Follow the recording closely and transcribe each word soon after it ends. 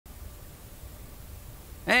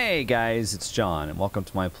Hey guys, it's John, and welcome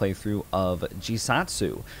to my playthrough of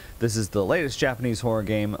Jisatsu. This is the latest Japanese horror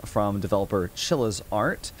game from developer Chilla's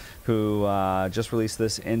Art, who just released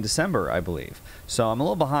this in December, I believe. So I'm a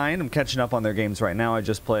little behind. I'm catching up on their games right now. I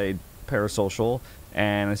just played Parasocial,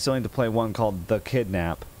 and I still need to play one called The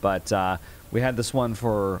Kidnap, but we had this one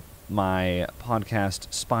for my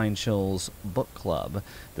podcast Spine Chills Book Club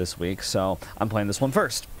this week, so I'm playing this one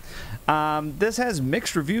first. This has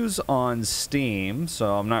mixed reviews on Steam,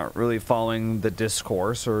 so I'm not really following the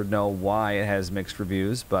discourse or know why it has mixed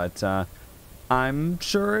reviews, but I'm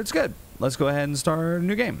sure it's good. Let's go ahead and start a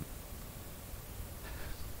new game.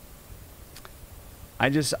 I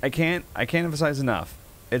can't emphasize enough.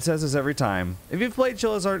 It says this every time. If you've played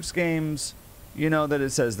Chilla's Art's games, you know that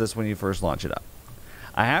it says this when you first launch it up.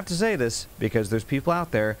 I have to say this because there's people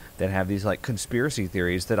out there that have these like conspiracy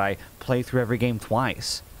theories that I play through every game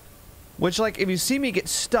twice. Which, like, if you see me get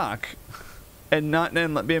stuck and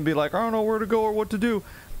be like, I don't know where to go or what to do,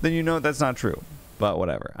 then you know that's not true. But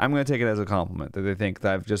whatever. I'm going to take it as a compliment that they think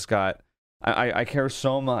that I've just got... I care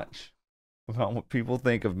so much about what people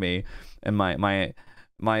think of me and my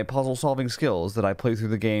puzzle-solving skills that I play through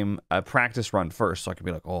the game a practice run first, so I can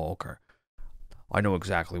be like, oh, okay. I know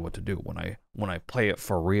exactly what to do when I play it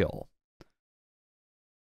for real.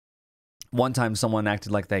 One time someone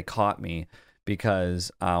acted like they caught me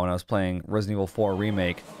because when I was playing Resident Evil 4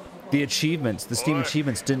 Remake, the Steam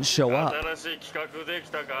achievements didn't show up.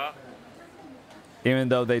 Even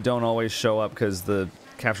though they don't always show up because the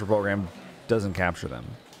capture program doesn't capture them.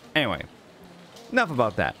 Anyway, enough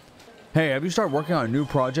about that. Hey, have you started working on a new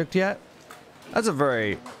project yet? That's a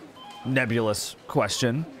very nebulous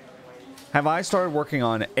question. Have I started working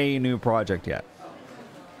on a new project yet?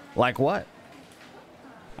 Like what?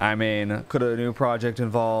 I mean, could a new project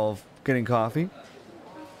involve getting coffee?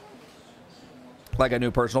 Like a new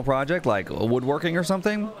personal project? Like woodworking or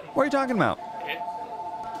something? What are you talking about?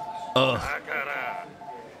 Ugh.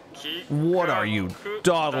 What are you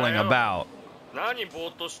dawdling about?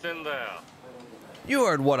 You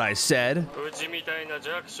heard what I said.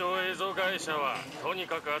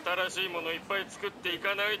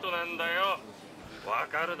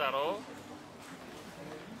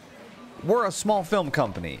 We're a small film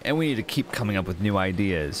company, and we need to keep coming up with new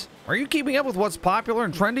ideas. Are you keeping up with what's popular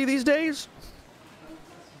and trendy these days?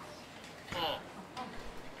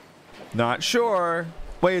 Not sure.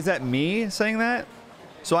 Wait, is that me saying that?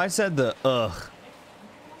 So I said the ugh.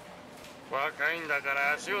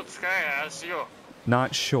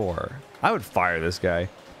 Not sure. I would fire this guy.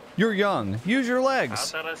 You're young. Use your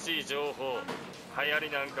legs.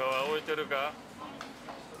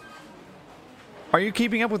 Are you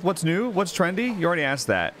keeping up with what's new? What's trendy? You already asked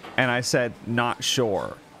that. And I said, not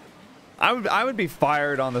sure. I would be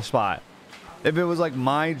fired on the spot. If it was like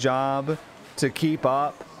my job to keep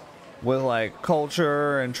up with like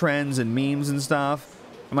culture and trends and memes and stuff.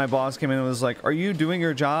 And my boss came in and was like, are you doing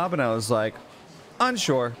your job? And I was like,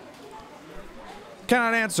 unsure.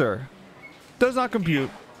 Cannot answer. Does not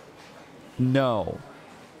compute. No.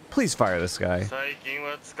 Please fire this guy.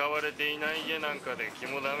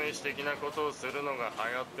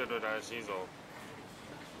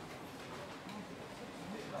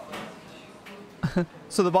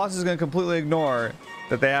 So the boss is going to completely ignore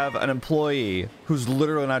that they have an employee who's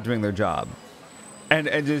literally not doing their job. And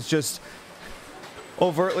it's just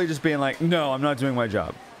overtly just being like, no, I'm not doing my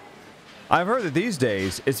job. I've heard that these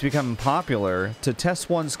days it's become popular to test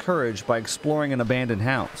one's courage by exploring an abandoned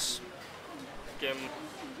house.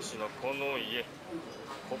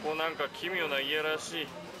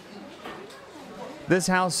 This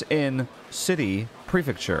house in City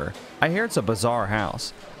Prefecture, I hear it's a bizarre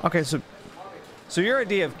house. Okay, so your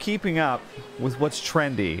idea of keeping up with what's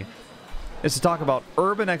trendy is to talk about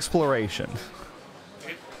urban exploration.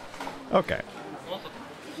 Okay.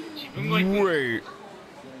 Wait.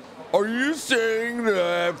 Are you saying that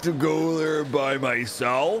I have to go there by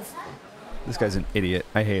myself? This guy's an idiot.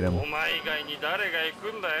 I hate him.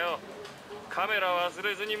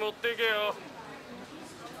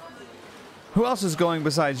 Who else is going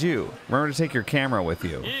besides you? Remember to take your camera with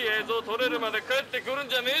you.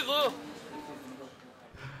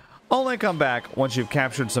 Only come back once you've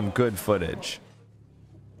captured some good footage.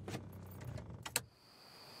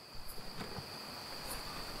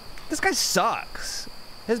 This guy sucks.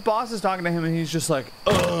 His boss is talking to him and he's just like,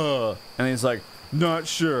 ugh. And he's like, not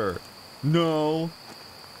sure. No.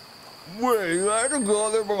 Wait, I have to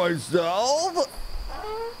go there by myself?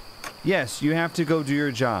 Yes, you have to go do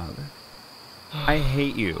your job. I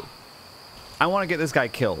hate you. I want to get this guy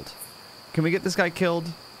killed. Can we get this guy killed?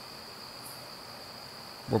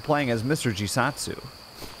 We're playing as Mr. Jisatsu,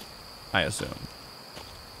 I assume.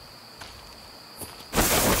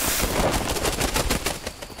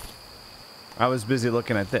 I was busy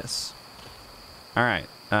looking at this. All right.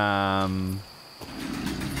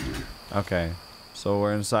 Okay. So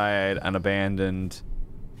we're inside an abandoned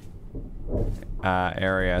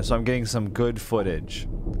area. So I'm getting some good footage.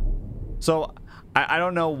 So I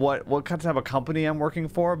don't know what kind of company I'm working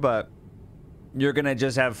for, but you're gonna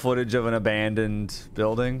just have footage of an abandoned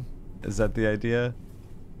building? Is that the idea?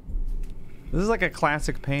 This is like a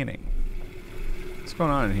classic painting. What's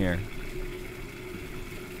going on in here?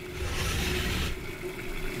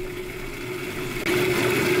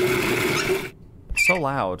 So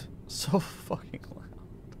loud. So fucking loud.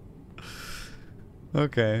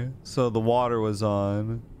 Okay, so the water was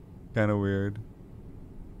on. Kind of weird.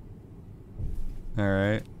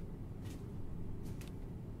 Alright.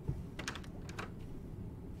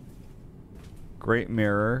 Great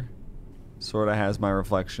mirror. Sort of has my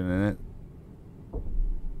reflection in it.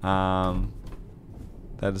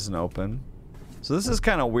 That isn't open. So this is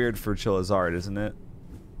kind of weird for Chilla's art, isn't it?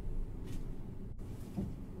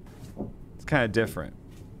 It's kind of different.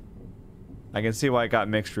 I can see why it got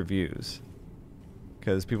mixed reviews.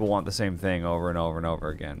 Because people want the same thing over and over and over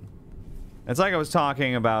again. It's like I was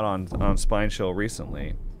talking about on Spine Chill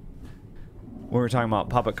recently. We were talking about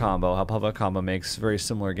Puppet Combo, how Puppet Combo makes very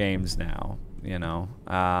similar games now, you know.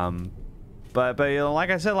 But you know, like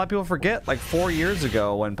I said, a lot of people forget, like 4 years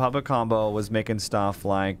ago when Puppet Combo was making stuff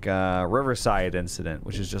like Riverside Incident,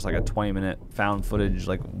 which is just like a 20-minute found footage,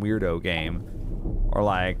 like, weirdo game. Or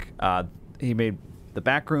like, he made the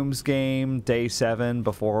Backrooms game, Day 7,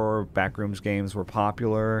 before Backrooms games were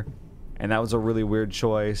popular. And that was a really weird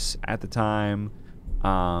choice at the time.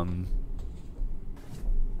 And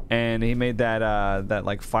he made that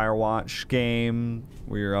like Firewatch game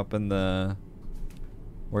where you're up in the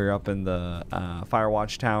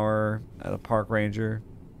Firewatch tower at a park ranger.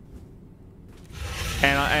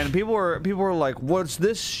 And people were like, "What's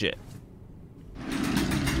this shit?"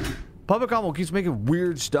 Puppet Combo keeps making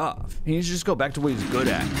weird stuff. He needs to just go back to what he's good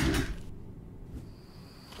at.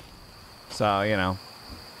 So, you know.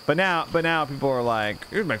 But now people are like,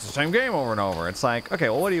 "It makes the same game over and over." It's like, okay,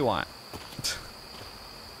 well, what do you want?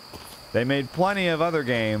 They made plenty of other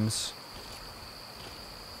games.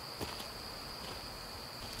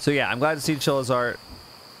 So yeah, I'm glad to see Chilla's art.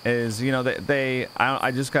 Is, you know,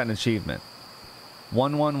 I just got an achievement.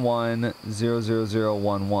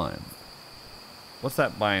 111-00011. What's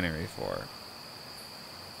that binary for?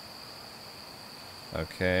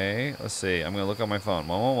 Okay, let's see. I'm gonna look on my phone.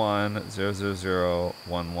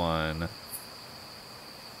 111-00011.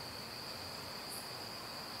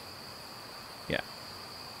 Yeah.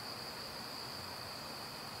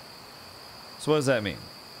 So what does that mean?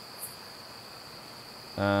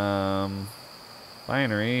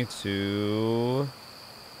 Binary to...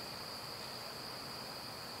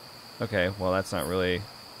 Okay, well, that's not really...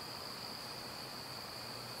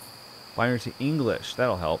 Binary to English.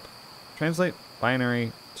 That'll help. Translate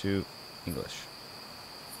binary to English.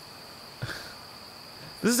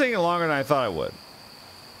 This is taking longer than I thought it would.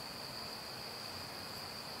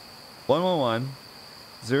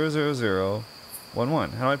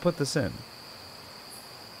 111-000-11. How do I put this in?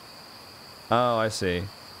 Oh, I see.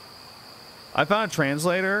 I found a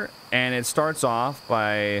translator, and it starts off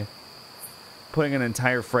by putting an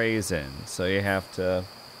entire phrase in. So you have to...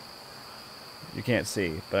 You can't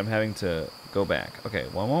see, but I'm having to go back. Okay,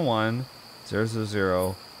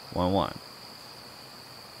 111-000-11.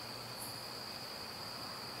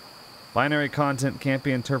 Binary content can't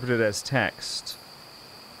be interpreted as text.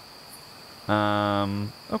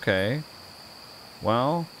 Okay.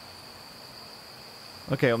 Well...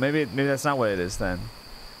 Okay, well maybe that's not what it is then.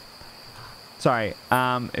 Sorry,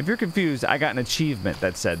 if you're confused, I got an achievement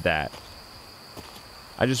that said that.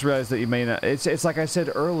 I just realized that you may not... It's like I said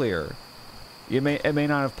earlier. It may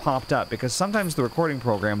not have popped up, because sometimes the recording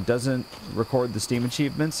program doesn't record the Steam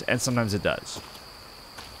achievements, and sometimes it does.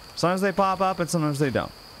 Sometimes they pop up, and sometimes they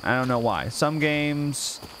don't. I don't know why. Some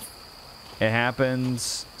games, it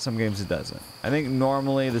happens. Some games, it doesn't. I think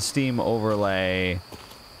normally the Steam overlay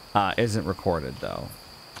isn't recorded, though.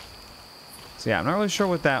 So yeah, I'm not really sure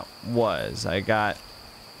what that was. I got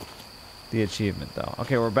the achievement, though.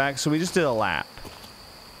 Okay, we're back. So we just did a lap.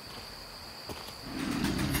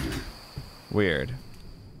 Weird.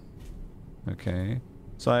 Okay.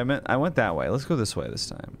 So I went that way. Let's go this way this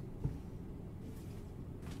time.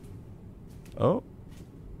 Oh.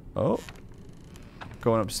 Oh.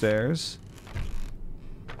 Going upstairs.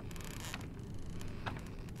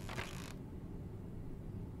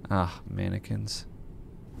 Ah, mannequins.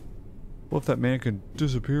 What if that mannequin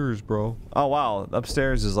disappears, bro? Oh, wow.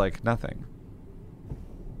 Upstairs is like nothing.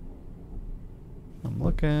 I'm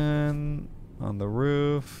looking on the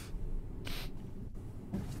roof.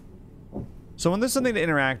 So when there's something to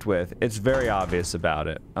interact with, it's very obvious about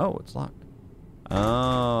it. Oh, it's locked.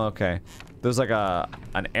 Oh, okay. There's like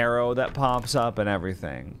an arrow that pops up and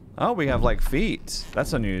everything. Oh, we have like feet.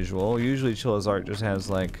 That's unusual. Usually Chilla's art just has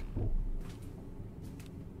like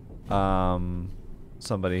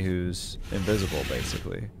somebody who's invisible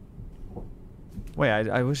basically. Wait,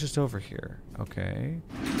 I was just over here. Okay.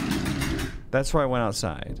 That's where I went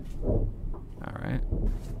outside. Alright.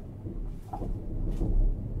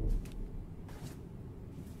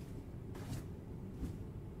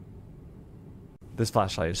 This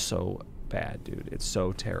flashlight is so bad, dude. It's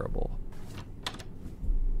so terrible.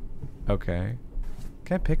 Okay.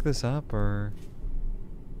 Can I pick this up or...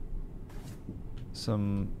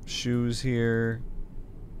 Some shoes here.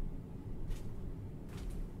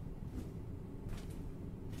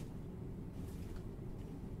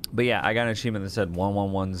 But yeah, I got an achievement that said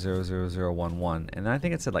 111000011, and I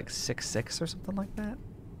think it said like 66 or something like that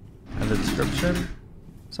in the description.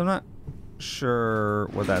 So I'm not sure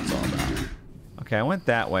what that's all about. Okay, I went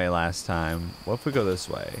that way last time. What if we go this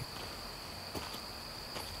way?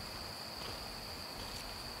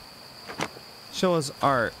 Show us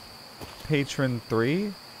art. Patron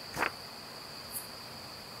 3?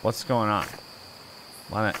 What's going on?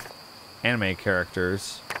 A lot of anime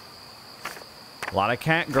characters. A lot of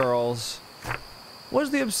cat girls. What is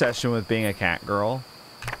the obsession with being a cat girl?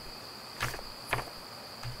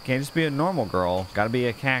 Can't just be a normal girl. Gotta be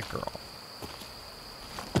a cat girl.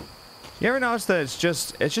 You ever notice that it's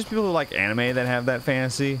just people who like anime that have that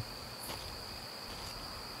fantasy?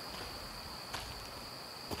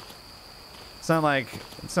 It's not like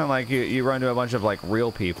you run into a bunch of like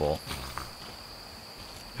real people.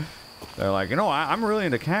 They're like, you know, I'm really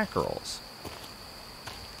into cat girls.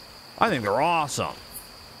 I think they're awesome.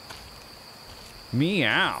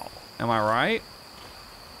 Meow. Am I right?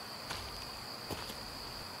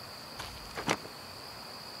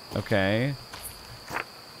 Okay.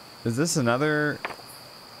 Is this another...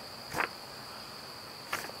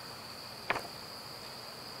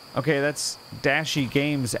 Okay, that's Dashy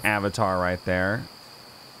Games avatar right there.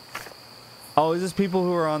 Oh, is this people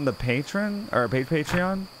who are on the Patreon? Or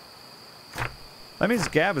Patreon? That means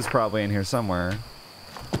Gab is probably in here somewhere.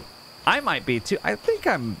 I might be too. I think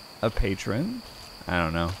I'm a patron. I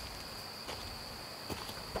don't know.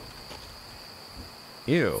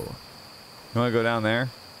 Ew. You want to go down there?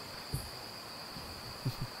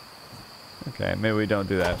 Okay, maybe we don't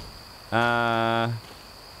do that.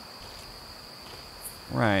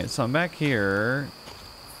 Right, so I'm back here.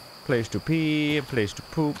 Place to pee, place to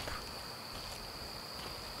poop.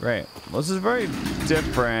 Great. Well, this is very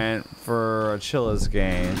different for a Chilla's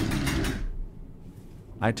game.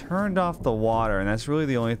 I turned off the water, and that's really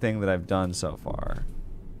the only thing that I've done so far.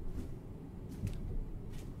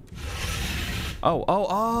 Oh, oh,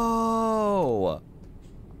 oh!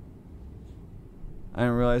 I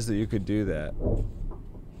didn't realize that you could do that.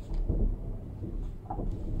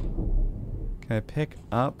 Can I pick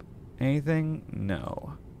up anything?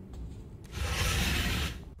 No.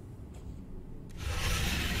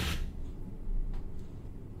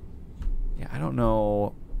 Yeah, I don't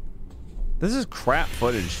know. This is crap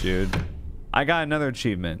footage, dude. I got another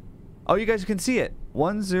achievement. Oh, you guys can see it.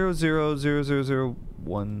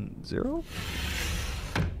 1000010.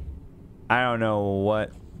 I don't know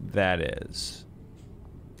what that is.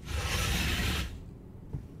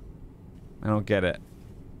 I don't get it. I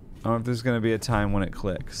don't know if there's gonna be a time when it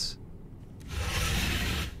clicks.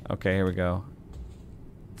 Okay, here we go.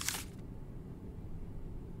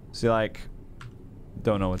 See, like,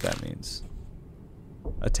 don't know what that means.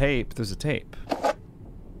 A tape. There's a tape.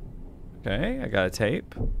 Okay, I got a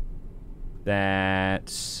tape.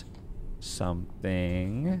 That's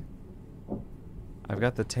something. I've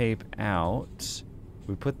got the tape out.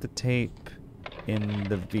 We put the tape in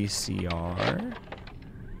the VCR.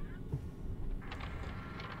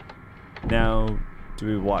 Now, do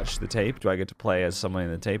we watch the tape? Do I get to play as someone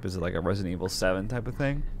in the tape? Is it like a Resident Evil 7 type of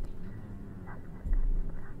thing?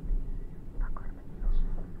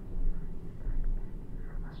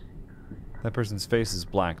 That person's face is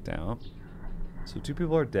blacked out. So 2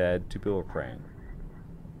 people are dead, 2 people are praying.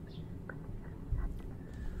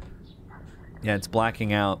 Yeah, it's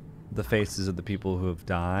blacking out the faces of the people who have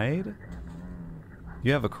died.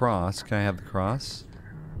 You have a cross. Can I have the cross?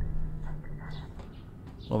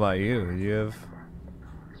 What about you?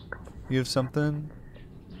 You have something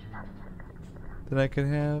that I could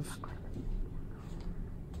have?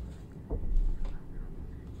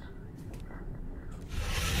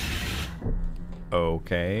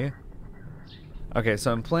 Okay. Okay,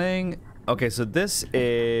 so I'm playing... Okay, so this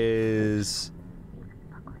is...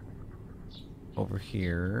 over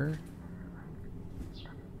here.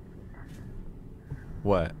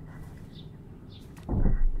 What?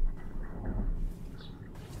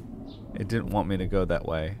 It didn't want me to go that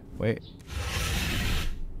way. Wait.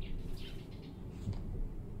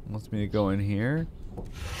 It wants me to go in here?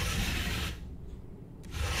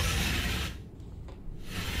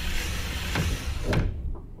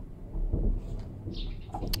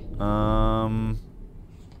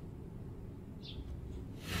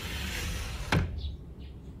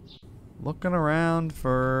 Looking around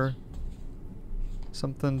for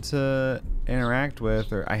something to interact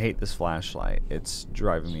with, or I hate this flashlight. It's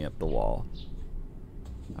driving me up the wall.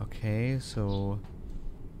 Okay, so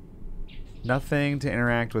nothing to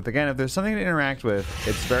interact with. Again, if there's something to interact with,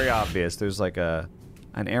 it's very obvious. There's like an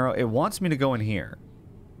arrow. It wants me to go in here.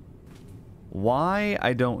 Why?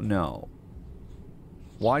 I don't know.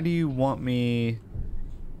 Why do you want me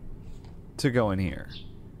to go in here?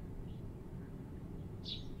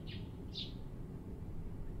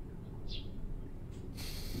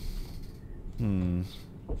 Do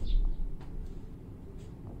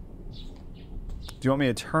you want me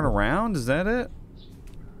to turn around? Is that it?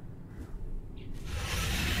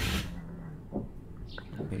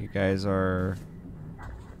 Okay, you guys are...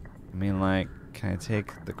 I mean, like, can I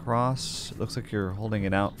take the cross? It looks like you're holding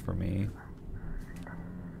it out for me.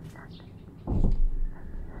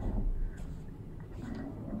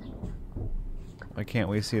 Why can't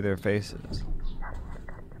we see their faces?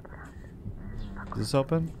 Is this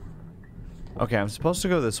open? Okay, I'm supposed to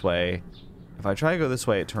go this way. If I try to go this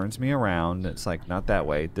way, it turns me around. It's like, not that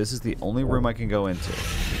way. This is the only room I can go into.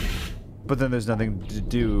 But then there's nothing to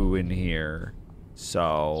do in here.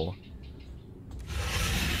 So...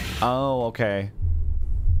 Oh, okay.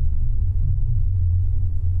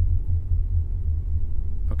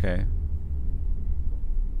 Okay.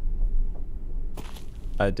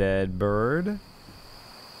 A dead bird?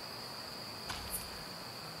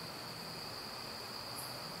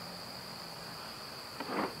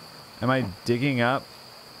 Am I digging up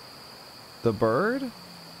the bird?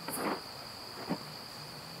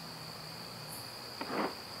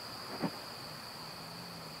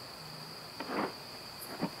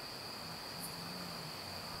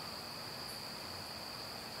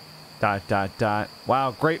 Dot, dot, dot.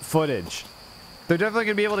 Wow, great footage. They're definitely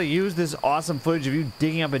going to be able to use this awesome footage of you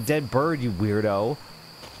digging up a dead bird, you weirdo.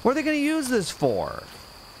 What are they going to use this for?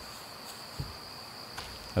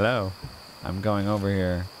 Hello? I'm going over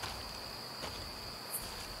here.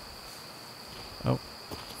 Oh.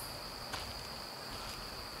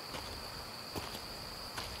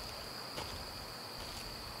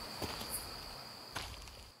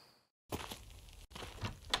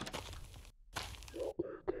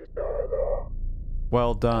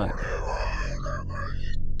 Well done.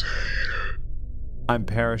 I'm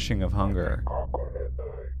perishing of hunger.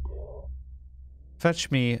 Fetch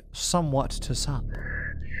me somewhat to sup.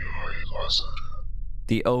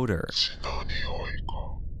 The odor.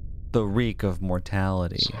 The reek of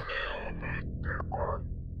mortality.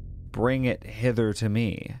 Bring it hither to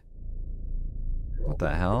me. What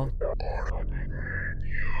the hell?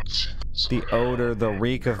 The odor, the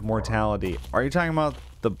reek of mortality. Are you talking about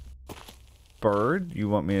the bird? You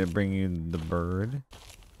want me to bring you the bird?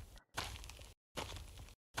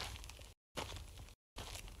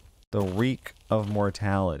 The reek of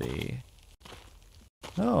mortality.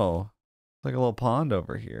 Oh, like a little pond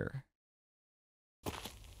over here.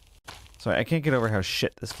 Sorry, I can't get over how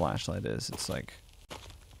shit this flashlight is. It's like...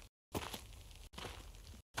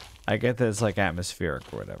 I get that it's like atmospheric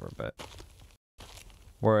or whatever, but...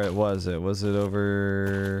 Where was it? Was it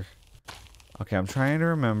over... Okay, I'm trying to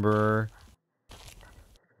remember...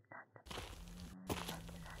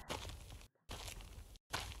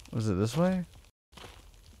 Was it this way?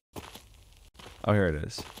 Oh, here it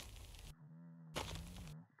is.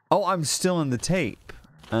 Oh, I'm still in the tape.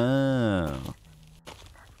 Oh.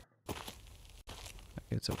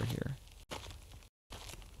 Okay, it's over here.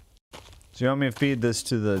 So you want me to feed this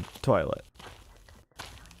to the toilet?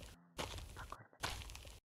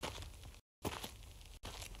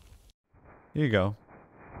 Here you go.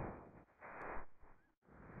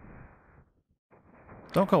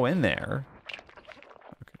 Don't go in there.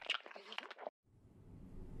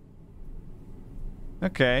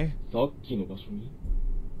 Okay.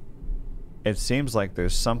 It seems like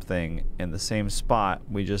there's something in the same spot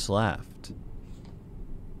we just left.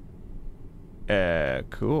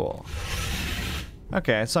 Cool.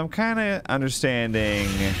 Okay, so I'm kind of understanding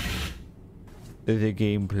the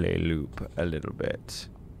gameplay loop a little bit.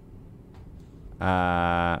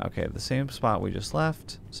 Okay, the same spot we just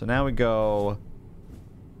left. So now we go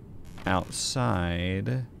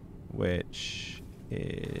outside, which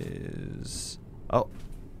is... Oh.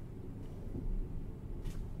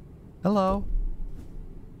 Hello.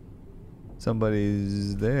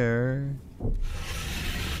 Somebody's there.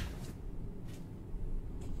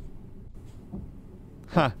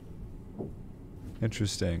 Huh.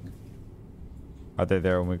 Interesting. Are they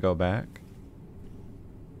there when we go back?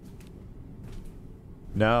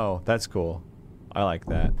 No, that's cool. I like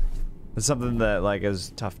that. It's something that like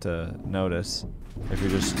is tough to notice if you're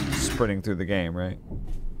just sprinting through the game, right?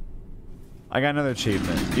 I got another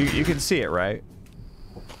achievement. You can see it, right?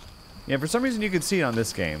 Yeah, for some reason you can see it on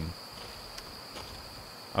this game.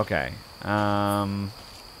 Okay. Oh,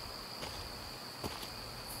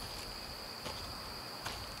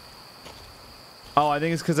 I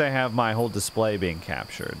think it's because I have my whole display being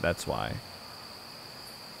captured. That's why.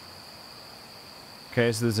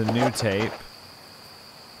 Okay, so there's a new tape.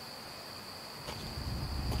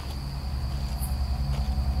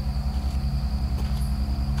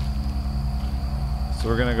 So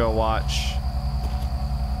we're gonna go watch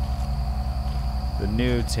the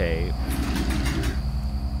new tape.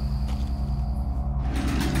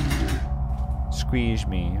 Squeeze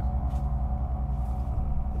me.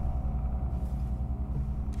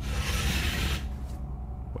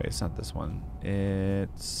 Wait, it's not this one.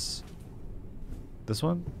 It's this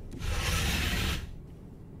one?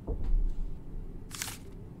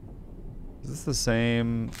 Is this the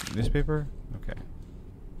same newspaper? Okay.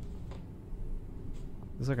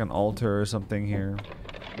 There's like an altar or something here.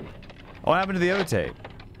 Oh, what happened to the other tape?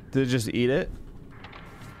 Did it just eat it?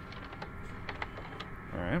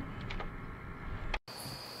 Alright.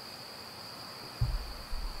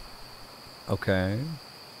 Okay.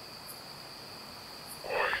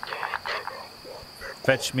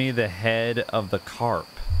 Fetch me the head of the carp.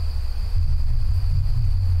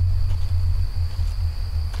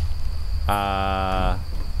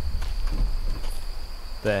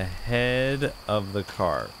 The head of the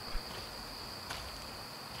carp.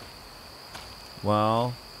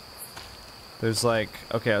 Well, there's like,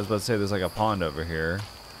 okay, I was about to say there's like a pond over here.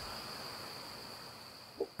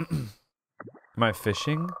 Am I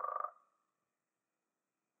fishing?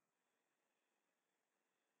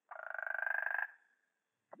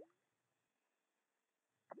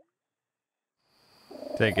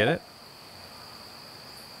 Did I get it?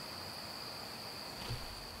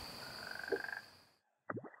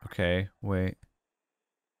 Okay, wait.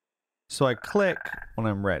 So I click when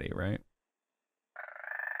I'm ready, right?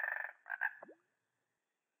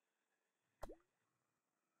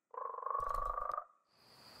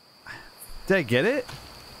 Did I get it?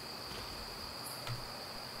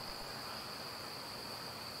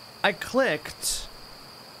 I clicked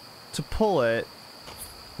to pull it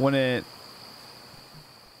when it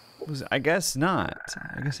was, I guess not.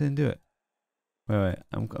 I guess I didn't do it. Wait,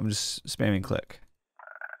 I'm just spamming click.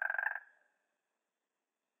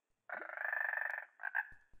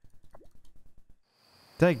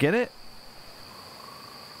 Did I get it?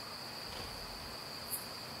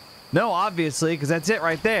 No, obviously, because that's it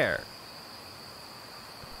right there.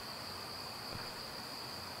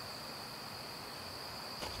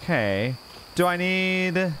 Okay. Do I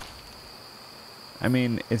need... I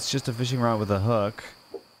mean, it's just a fishing rod with a hook.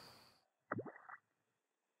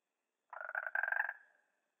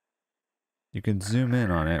 You can zoom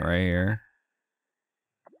in on it right here.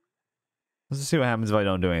 Let's see what happens if I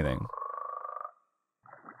don't do anything.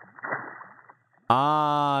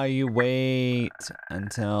 Ah, you wait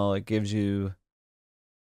until it gives you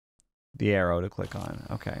the arrow to click on.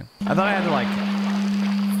 Okay. I thought I had to like...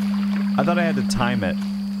 I thought I had to time it.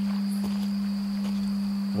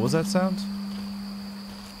 What was that sound?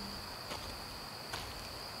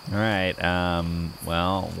 Alright,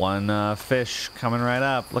 well, one fish coming right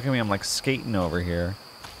up. Look at me, I'm like skating over here.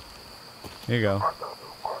 Here you go.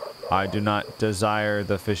 I do not desire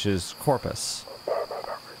the fish's corpus.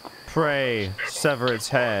 Pray, sever its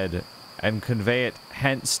head, and convey it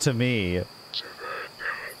hence to me.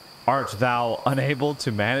 Art thou unable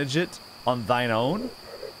to manage it on thine own?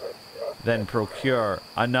 Then procure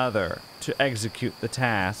another to execute the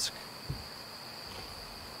task.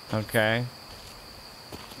 Okay.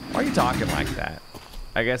 Why are you talking like that?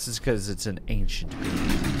 I guess it's because it's an ancient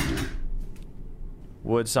being.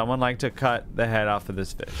 Would someone like to cut the head off of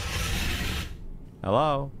this fish?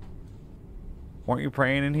 Hello? Weren't you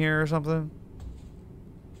praying in here or something?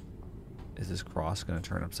 Is this cross going to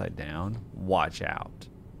turn upside down? Watch out.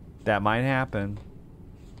 That might happen.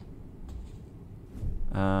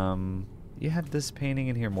 You had this painting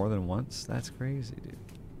in here more than once? That's crazy, dude.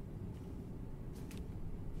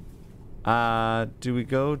 Do we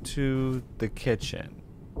go to the kitchen?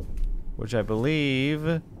 Which I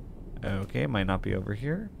believe... Okay, it might not be over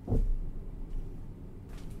here.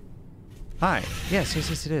 Hi. Yes, yes,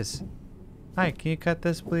 yes, it is. Hi, can you cut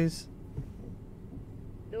this, please?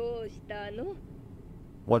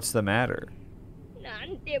 What's the matter?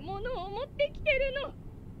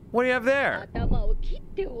 What do you have there?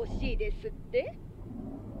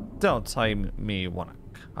 Don't tell me you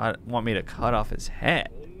want me to cut off his head.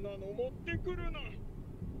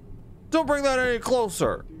 Don't bring that any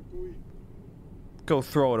closer. Go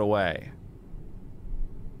throw it away.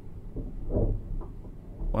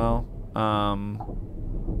 Well, oh.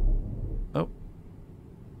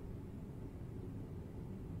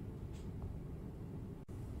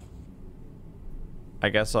 I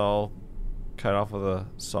guess I'll cut off with a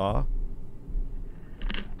saw.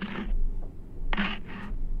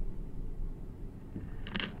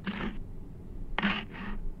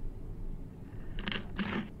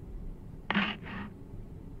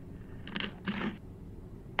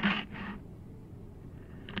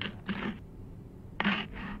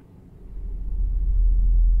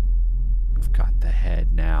 We've got the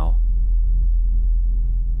head now.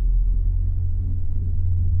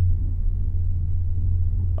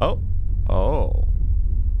 Oh. Oh.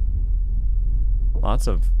 Lots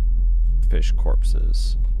of fish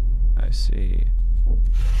corpses. I see.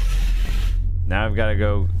 Now I've got to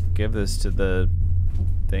go give this to the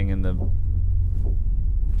thing in the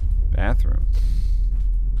bathroom.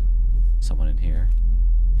 Someone in here?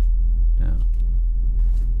 No.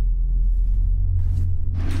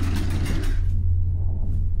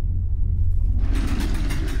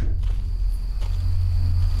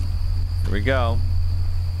 Here we go.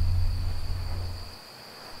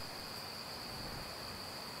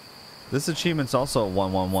 This achievement's also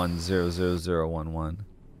 111-00011.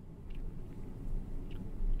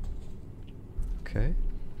 Okay.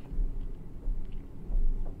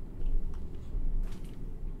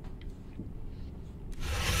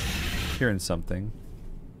 Hearing something.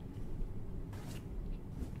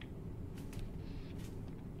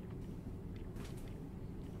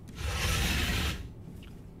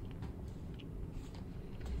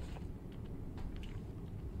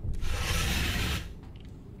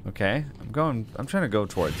 Okay, I'm trying to go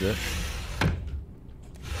towards it. Can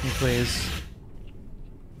you please?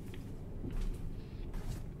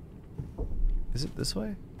 Is it this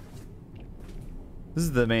way? This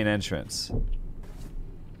is the main entrance.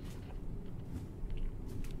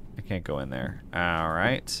 I can't go in there.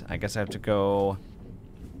 Alright, I guess I have to go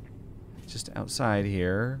just outside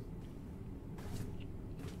here.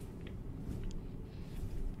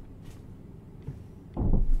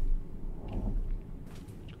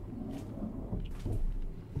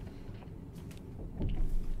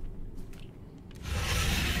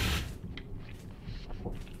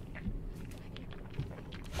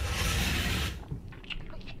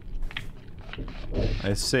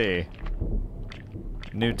 I see.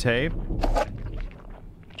 New tape.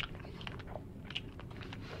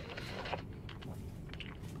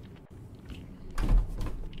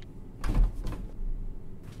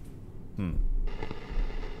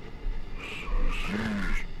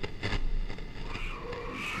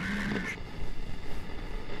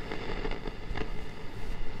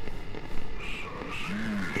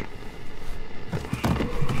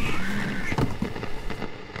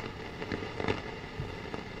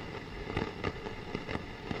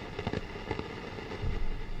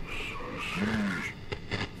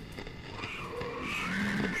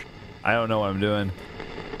 I don't know what I'm doing.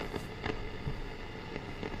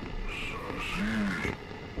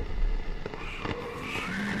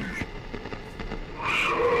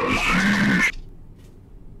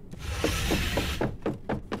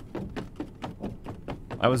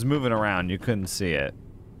 I was moving around, you couldn't see it.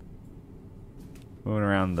 Moving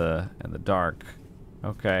around in the dark.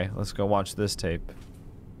 Okay, let's go watch this tape.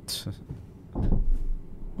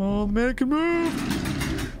 Oh man, I can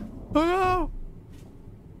move! Oh no!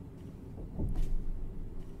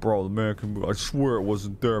 Bro, the man can move. I swear it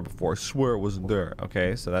wasn't there before. I swear it wasn't there.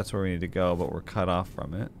 Okay, so that's where we need to go, but we're cut off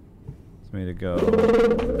from it. So we need to go.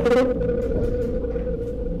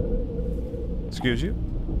 Excuse you?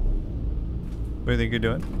 What do you think you're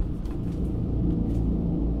doing?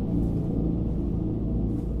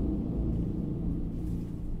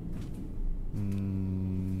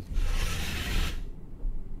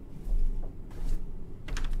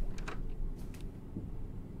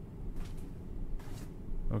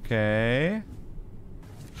 Okay.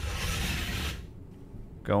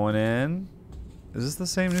 Going in. Is this the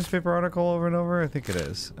same newspaper article over and over? I think it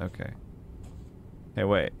is. Okay. Hey,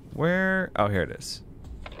 wait. Where? Oh, here it is.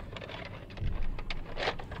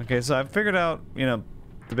 Okay, so I've figured out, you know,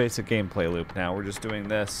 the basic gameplay loop now. We're just doing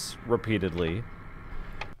this repeatedly.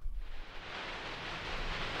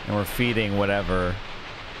 And we're feeding whatever.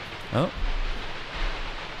 Oh.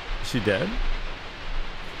 Is she dead?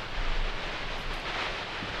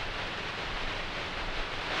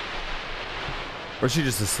 Or is she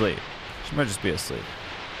just asleep? She might just be asleep.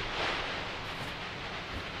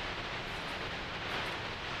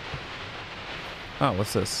 Oh,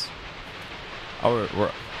 what's this? Oh,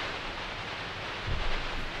 we're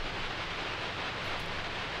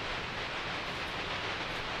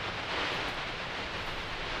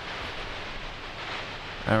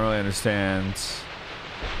I don't really understand.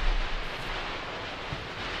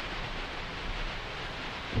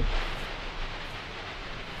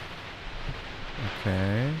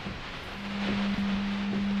 Okay.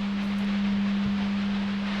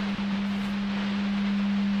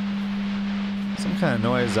 Some kind of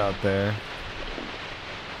noise out there.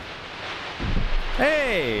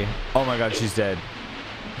 Hey! Oh my god, she's dead.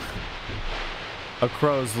 A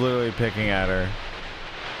crow's literally picking at her.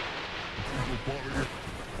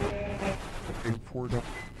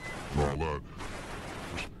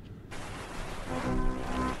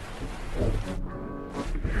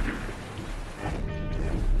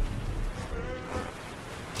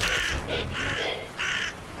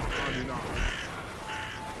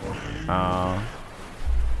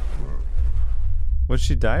 What'd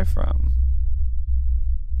she die from?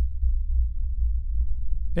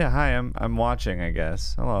 Yeah, hi, I'm watching, I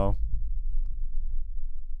guess. Hello.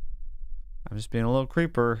 I'm just being a little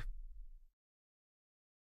creeper.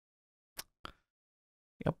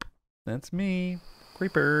 Yep, that's me.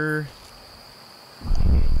 Creeper.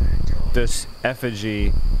 This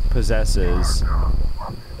effigy possesses.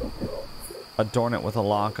 Adorn it with a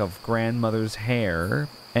lock of grandmother's hair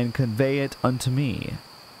and convey it unto me.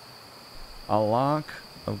 A lock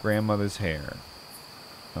of grandmother's hair.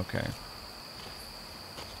 Okay.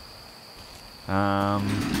 Am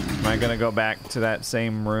I gonna go back to that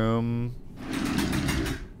same room?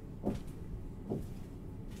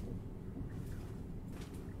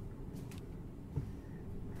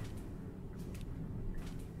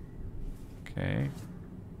 Okay.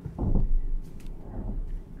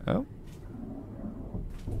 Oh.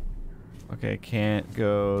 Okay, can't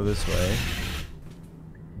go this way.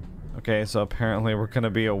 Okay, so apparently we're gonna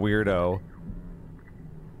be a weirdo.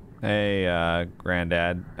 Hey,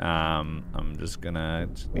 Granddad. I'm just gonna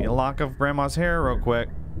need a lock of Grandma's hair real quick.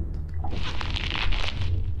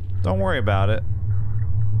 Don't worry about it.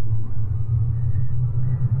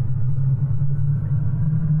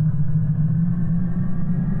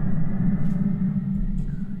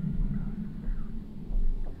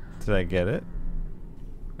 Did I get it?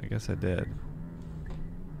 I guess I did.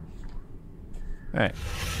 Alright.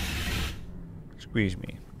 Squeeze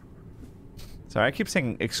me. Sorry, I keep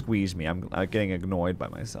saying squeeze me. I'm getting annoyed by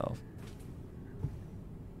myself.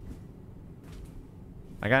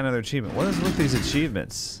 I got another achievement. What is with these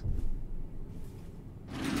achievements?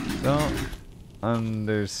 Don't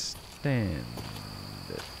understand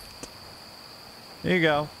it. Here you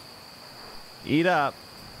go. Eat up.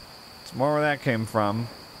 It's more where that came from.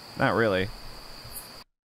 Not really.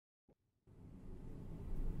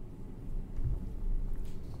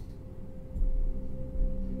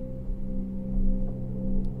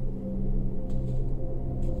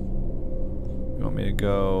 You want me to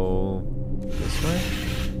go this way?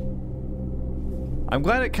 I'm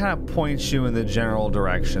glad it kind of points you in the general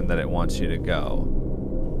direction that it wants you to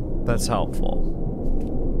go. That's helpful.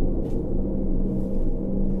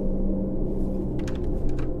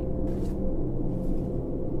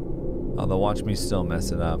 Although watch me still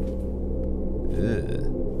mess it up. Ugh.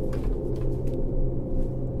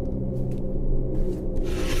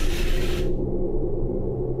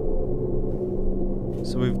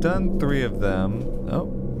 So we've done 3 of them.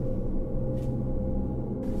 Oh.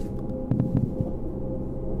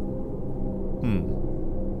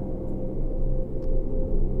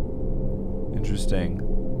 Interesting.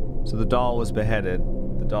 So the doll was beheaded.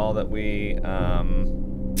 The doll that we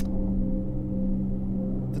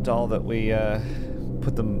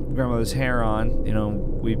put the grandmother's hair on, you know,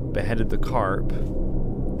 we beheaded the carp. I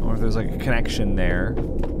wonder if there's like a connection there.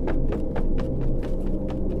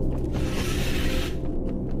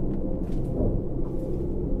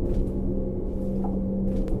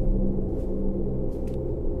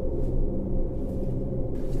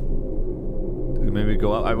 Do we maybe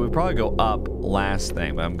go up? I would probably go up last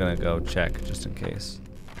thing, but I'm gonna go check just in case.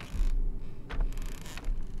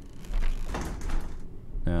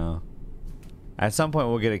 No. At some point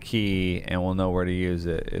we'll get a key and we'll know where to use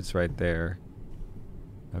it. It's right there.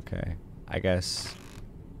 Okay. I guess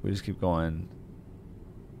we just keep going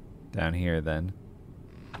down here then.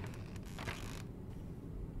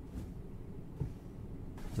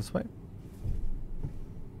 this way.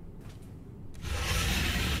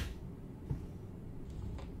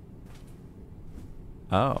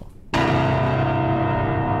 Oh.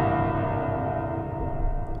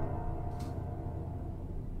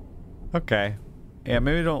 Okay. Yeah,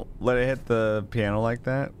 maybe don't let it hit the piano like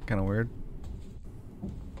that. Kind of weird.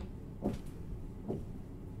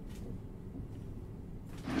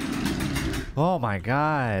 Oh my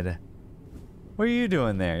god. What are you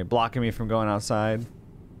doing there? You're blocking me from going outside?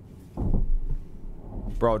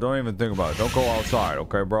 Bro, don't even think about it. Don't go outside,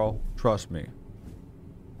 okay, bro? Trust me.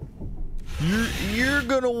 You're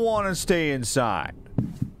gonna want to stay inside.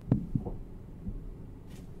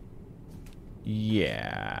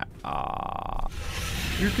 Yeah.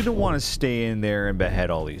 You're gonna want to stay in there and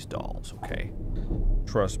behead all these dolls, okay?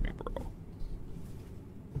 Trust me, bro.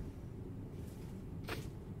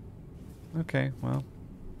 Okay, well.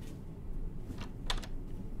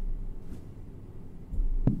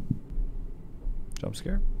 Jump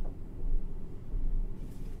scare.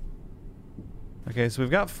 Okay, so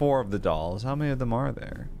we've got 4 of the dolls. How many of them are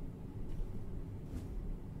there?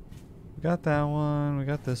 We got that one. We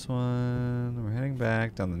got this one. We're heading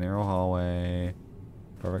back down the narrow hallway.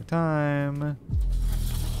 Perfect time.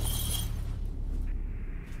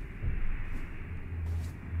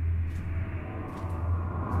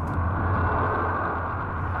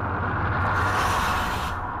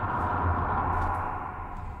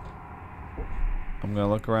 I'm gonna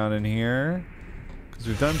look around in here. Because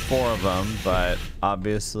we've done 4 of them, but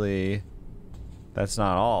obviously that's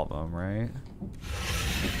not all of them, right?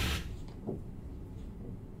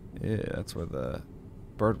 Yeah, that's where the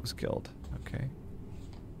bird was killed. Okay.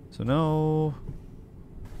 So no...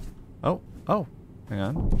 Oh, hang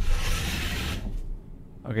on.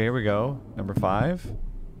 Okay, here we go. Number 5.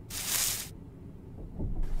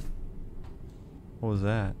 What was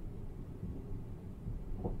that?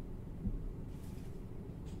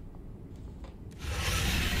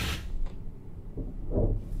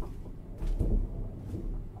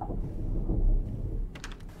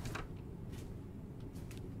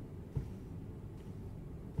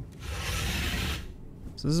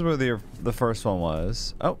 So this is where the first one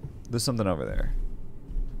was. Oh, there's something over there.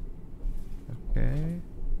 Okay.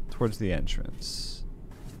 Towards the entrance.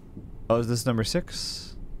 Oh, is this number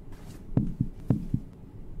 6? Did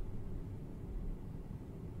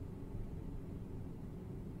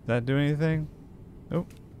that do anything?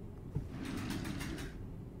 Nope.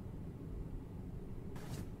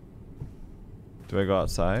 Do I go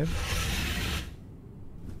outside?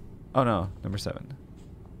 Oh no, number 7.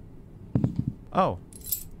 Oh.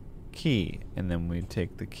 Key. And then we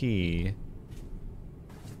take the key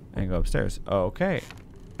and go upstairs. Oh, okay.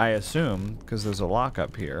 I assume, because there's a lock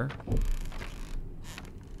up here.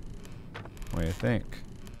 What do you think?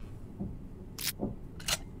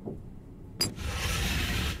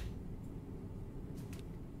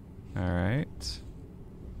 Alright.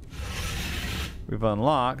 We've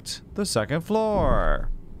unlocked the 2nd floor.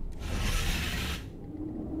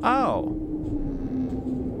 Oh.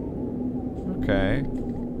 Okay.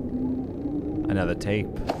 Another tape.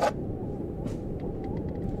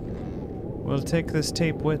 We'll take this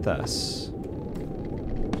tape with us.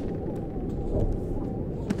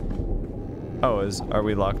 Oh, are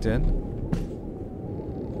we locked in?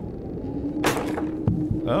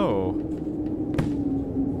 Oh.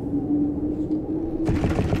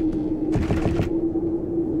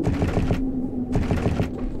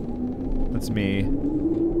 That's me.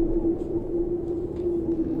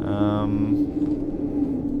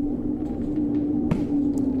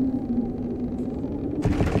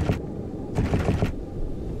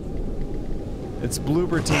 It's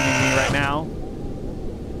blooper teaming me right now.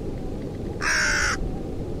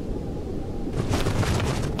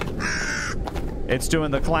 It's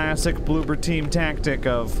doing the classic blooper team tactic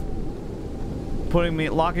of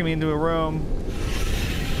locking me into a room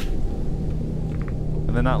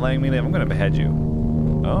and then not letting me leave. I'm gonna behead you.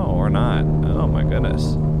 Oh, or not. Oh my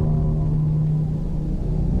goodness.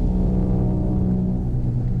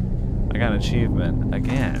 I got an achievement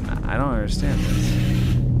again. I don't understand this.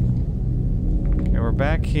 We're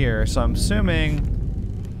back here, so I'm assuming...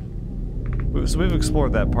 So we've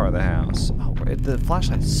explored that part of the house. Oh, the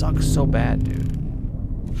flashlight sucks so bad, dude.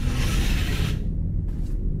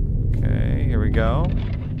 Okay, here we go.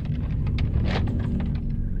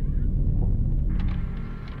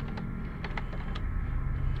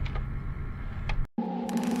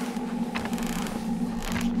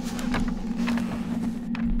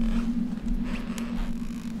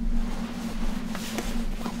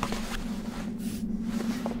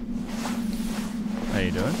 How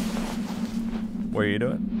you doing? What are you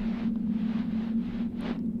doing?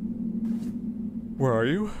 Where are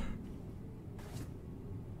you?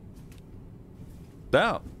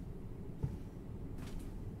 No.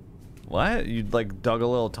 What? You like dug a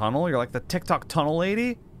little tunnel? You're like the TikTok tunnel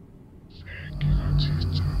lady?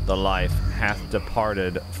 The life hath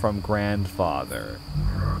departed from grandfather.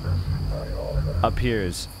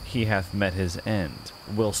 Appears he hath met his end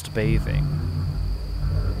whilst bathing.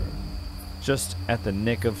 Just at the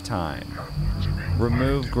nick of time.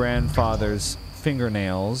 Remove grandfather's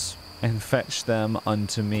fingernails and fetch them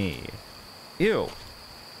unto me. Ew.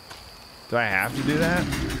 Do I have to do that?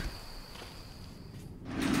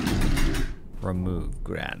 Remove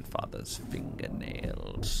grandfather's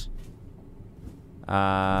fingernails.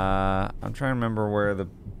 I'm trying to remember where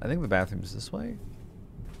I think the bathroom's this way.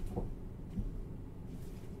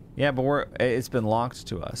 Yeah, but it's been locked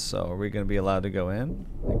to us, so are we gonna be allowed to go in?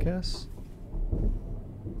 I guess.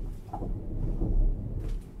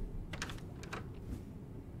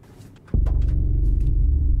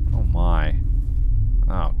 Oh my.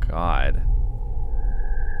 Oh god.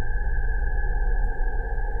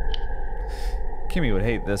 Kimmy would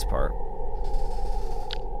hate this part.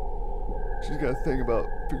 She's got a thing about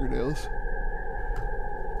fingernails.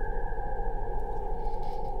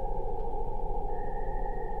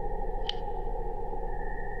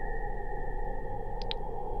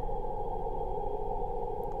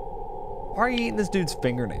 Why are you eating this dude's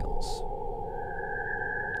fingernails?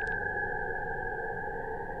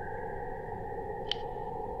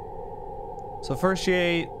 So first you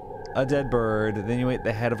ate a dead bird, then you ate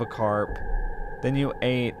the head of a carp, then you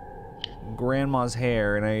ate grandma's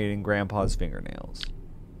hair, and now you're eating grandpa's fingernails.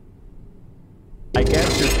 I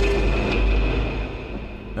guess you're...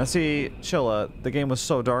 Now see, Chilla, the game was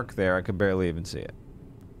so dark there I could barely even see it.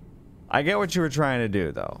 I get what you were trying to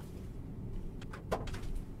do, though.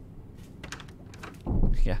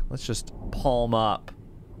 Yeah, let's just palm up.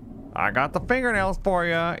 I got the fingernails for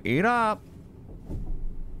you. Eat up.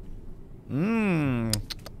 Mmm.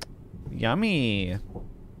 Yummy.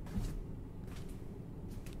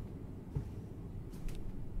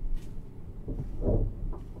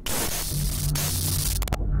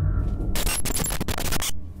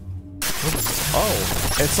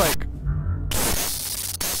 Oh, it's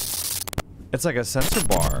like a sensor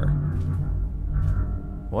bar.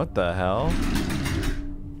 What the hell?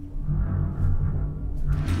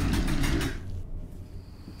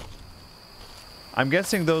 I'm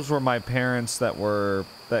guessing those were my parents that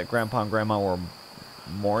grandpa and grandma were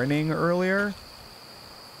mourning earlier.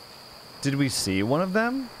 Did we see one of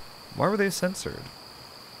them? Why were they censored?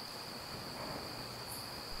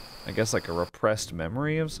 I guess like a repressed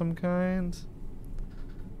memory of some kind?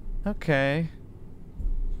 Okay.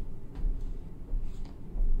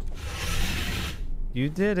 You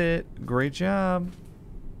did it. Great job.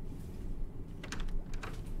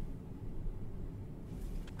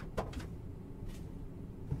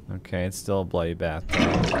 Okay, it's still a bloody bathtub.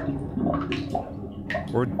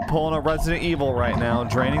 We're pulling a Resident Evil right now,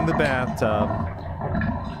 draining the bathtub.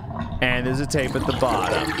 And there's a tape at the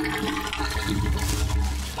bottom.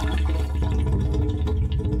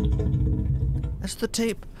 That's the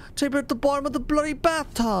tape. Tape at the bottom of the bloody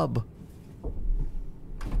bathtub.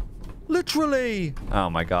 Literally. Oh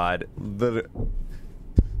my god. They're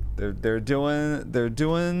doing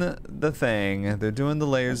the thing. They're doing the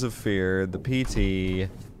layers of fear, the PT.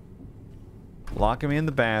 Locking me in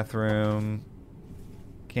the bathroom.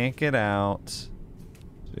 Can't get out.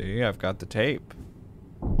 See, I've got the tape.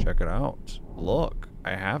 Check it out. Look,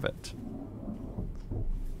 I have it.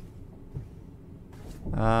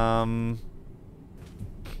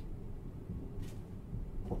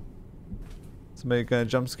 Somebody gonna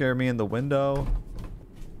jump scare me in the window?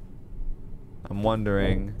 I'm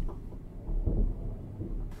wondering.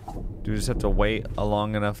 Do we just have to wait a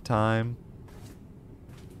long enough time?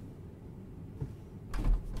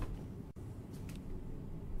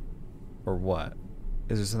 Or what?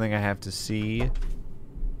 Is there something I have to see?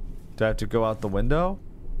 Do I have to go out the window?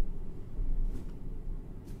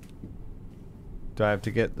 Do I have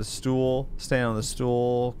to get the stool, stand on the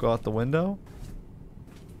stool, go out the window?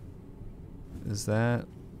 Is that...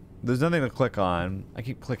 There's nothing to click on. I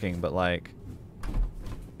keep clicking, but like...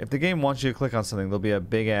 If the game wants you to click on something, there'll be a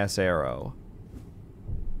big-ass arrow.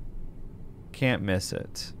 Can't miss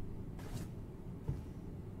it.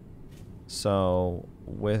 So,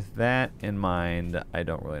 with that in mind, I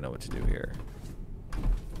don't really know what to do here.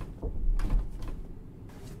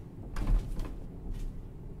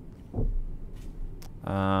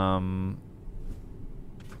 As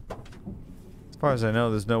far as I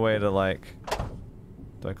know, there's no way to like...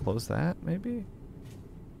 Do I close that, maybe?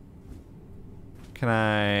 Can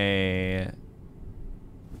I...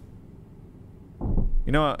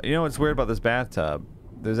 You know what's weird about this bathtub?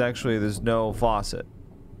 There's no faucet.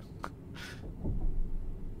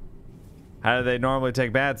 How do they normally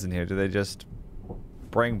take baths in here? Do they just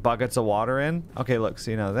bring buckets of water in? Okay, look,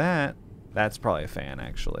 so you know that's probably a fan,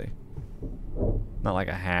 actually. Not like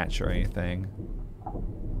a hatch or anything.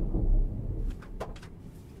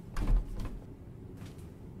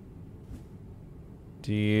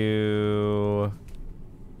 Do you...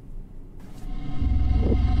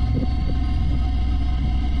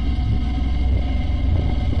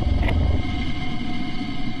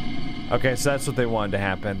 Okay, so that's what they wanted to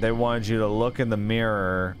happen. They wanted you to look in the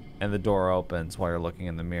mirror and the door opens while you're looking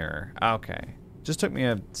in the mirror. Okay. Just took me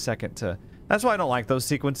a second to... That's why I don't like those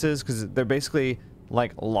sequences, because they're basically,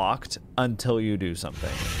 like, locked until you do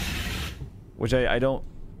something. Which I don't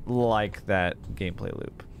like that gameplay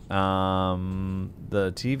loop.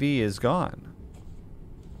 The TV is gone.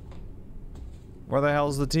 Where the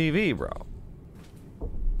hell's the TV, bro?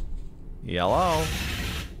 Yellow.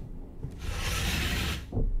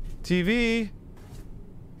 TV.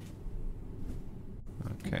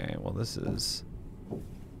 Okay, well this is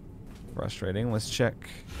frustrating. Let's check.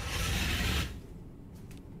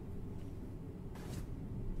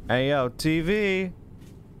 Hey yo, TV.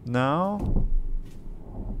 No?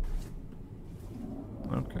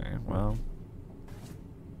 Okay, well.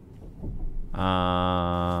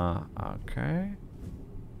 Okay.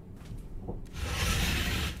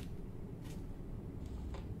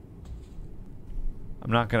 I'm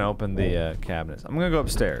not gonna open the cabinets. I'm gonna go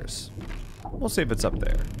upstairs. We'll see if it's up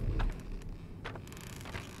there.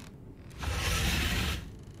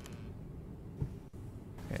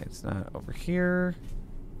 Okay, it's not over here.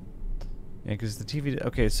 Yeah, because the TV...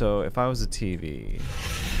 Okay, so if I was a TV,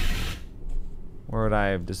 where would I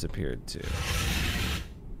have disappeared to?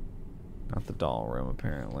 Not the doll room,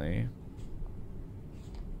 apparently.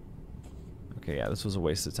 Okay, yeah, this was a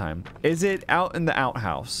waste of time. Is it out in the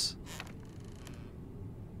outhouse?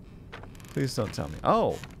 Please don't tell me.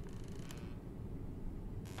 Oh!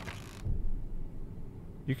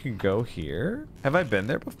 You can go here? Have I been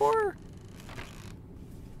there before?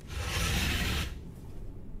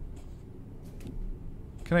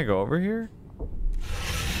 Can I go over here?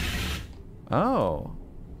 Oh.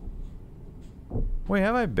 Wait,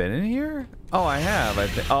 have I been in here? Oh, I have. I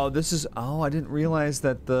think. Oh, this is... Oh, I didn't realize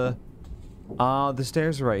that the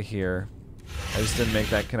stairs are right here. I just didn't make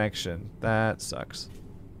that connection. That sucks.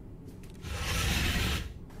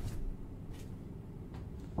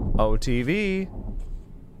 OTV.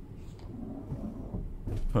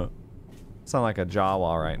 Huh. Sound like a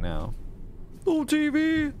Jawa right now.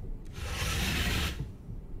 OTV.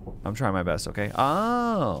 I'm trying my best, okay?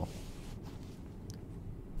 Oh.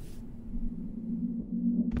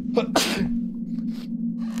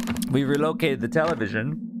 We relocated the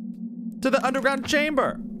television to the underground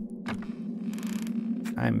chamber.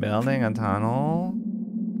 I'm building a tunnel.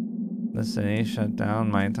 The city shut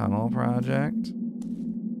down my tunnel project.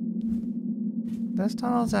 This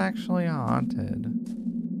tunnel's actually haunted.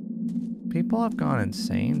 People have gone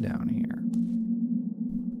insane down here.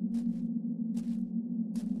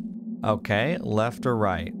 Okay, left or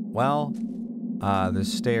right? Well,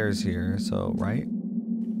 there's stairs here, so right?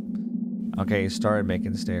 Okay, started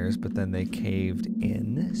making stairs, but then they caved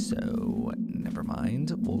in, so never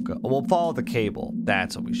mind. We'll follow the cable.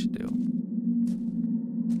 That's what we should do.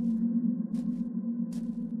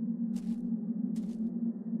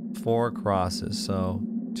 Four crosses, so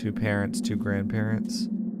 2 parents, 2 grandparents.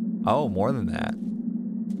 Oh, more than that.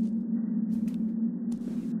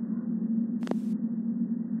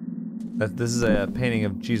 This is a painting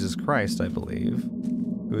of Jesus Christ, I believe,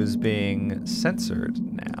 who is being censored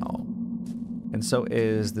now. And so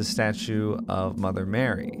is the statue of Mother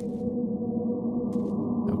Mary.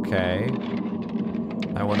 Okay.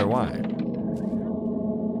 I wonder why.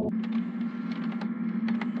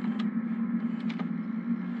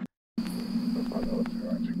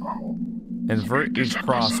 Invert each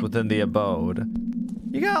cross within the abode.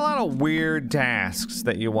 You got a lot of weird tasks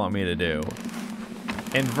that you want me to do.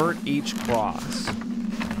 Invert each cross.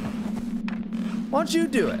 Why don't you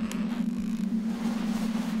do it?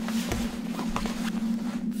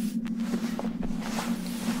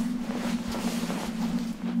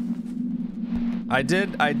 I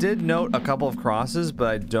did note a couple of crosses, but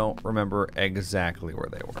I don't remember exactly where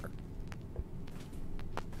they were.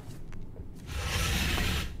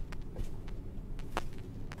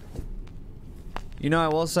 You know, I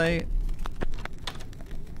will say...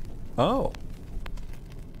 Oh.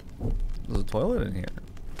 There's a toilet in here.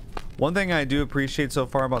 One thing I do appreciate so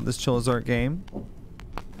far about this Chilla game...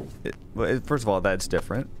 first of all, that's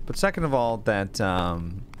different. But second of all, that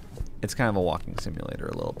it's kind of a walking simulator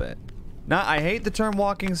a little bit. Now, I hate the term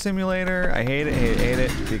walking simulator. I hate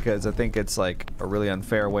it because I think it's like a really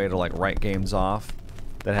unfair way to like write games off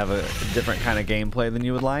that have a different kind of gameplay than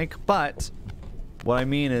you would like. But what I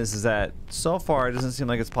mean is that so far it doesn't seem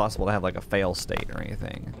like it's possible to have like a fail state or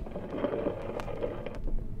anything.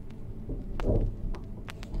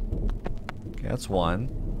 Okay, that's one.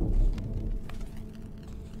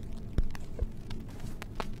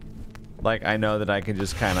 Like, I know that I can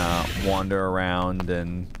just kind of wander around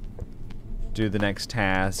and do the next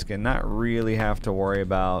task and not really have to worry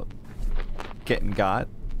about getting got.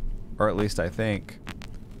 Or at least I think.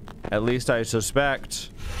 At least I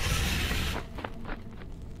suspect.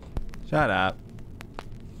 Shut up.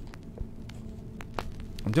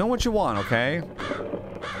 I'm doing what you want, okay?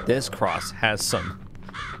 This cross has some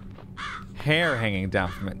hair hanging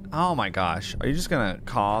down from it. Oh my gosh. Are you just gonna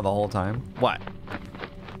caw the whole time? What?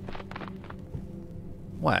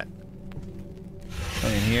 What?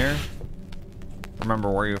 Something in here?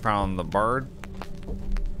 Remember where you found the bird?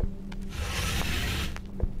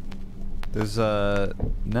 There's a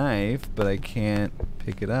knife, but I can't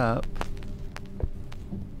pick it up.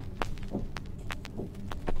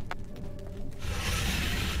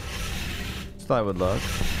 Just thought I would look.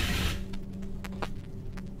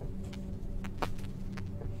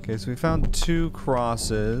 Okay, so we found 2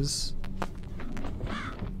 crosses.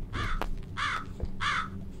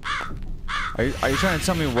 Are you trying to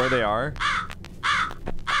tell me where they are?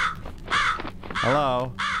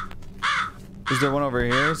 Hello? Is there one over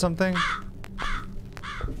here or something?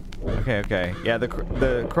 Okay, okay. Yeah,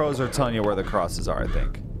 the crows are telling you where the crosses are, I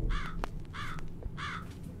think.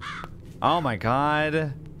 Oh my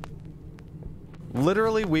god.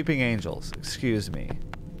 Literally weeping angels. Excuse me.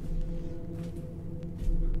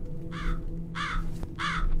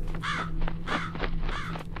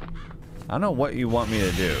 I don't know what you want me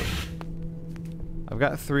to do. I've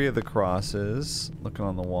got 3 of the crosses. Looking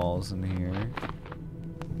on the walls in here.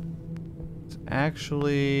 It's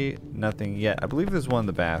actually nothing yet. I believe there's one in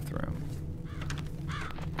the bathroom.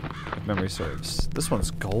 If memory serves. This one's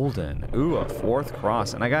golden. Ooh, a 4th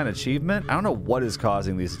cross. And I got an achievement? I don't know what is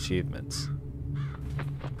causing these achievements.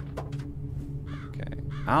 Okay.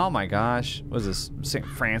 Oh my gosh. What is this? St.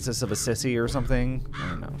 Francis of Assisi or something? I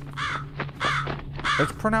don't know.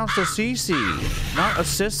 It's pronounced Assisi, not a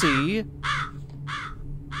sissy.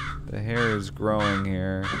 The hair is growing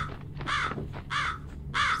here.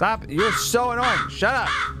 Stop! You're so annoying! Shut up!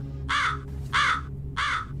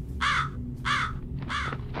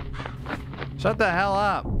 Shut the hell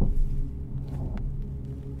up!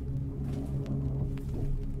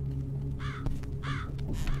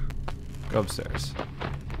 Go upstairs.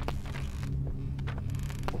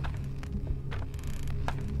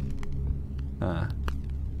 Huh.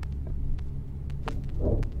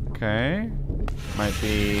 Okay. Might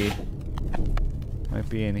be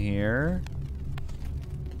in here.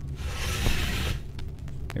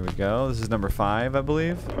 Here we go. This is number 5, I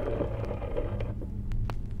believe.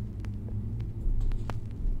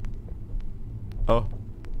 Oh.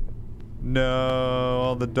 No,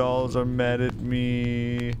 all the dolls are mad at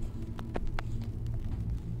me.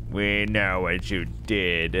 We know what you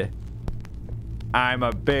did. I'm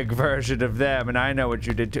a big version of them, and I know what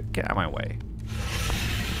you did too. Get out of my way.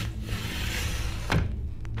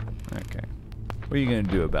 Okay. What are you gonna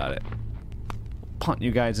do about it? Punt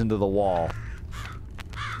you guys into the wall.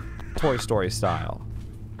 Toy Story style.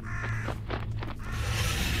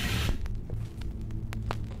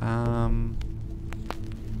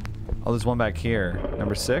 Oh, there's one back here.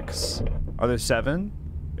 Number 6? Are there 7?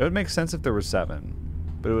 It would make sense if there were 7.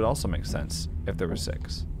 But it would also make sense if there were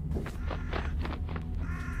 6.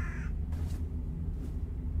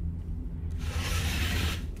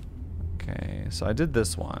 Okay, so I did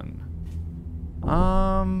this one.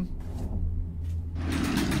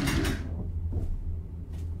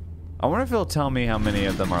 I wonder if it'll tell me how many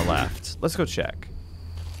of them are left. Let's go check.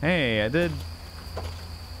 Hey, I did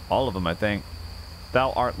all of them, I think.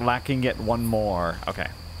 Thou art lacking yet one more. Okay.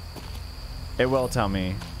 It will tell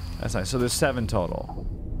me. That's nice. So there's 7 total.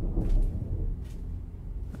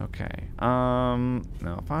 Okay. Now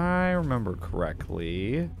if I remember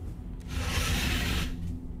correctly,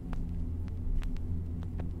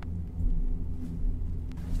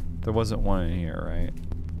 there wasn't one in here, right?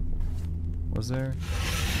 Was there?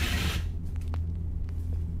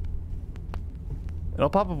 It'll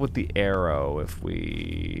pop up with the arrow if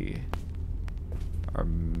we are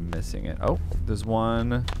missing it. Oh, there's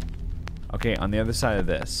one. Okay, on the other side of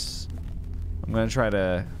this. I'm gonna try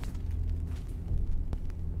to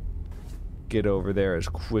get over there as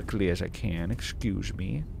quickly as I can. Excuse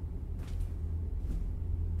me.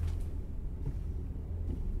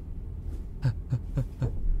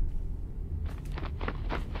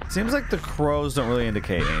 Seems like the crows don't really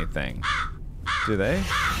indicate anything. Do they?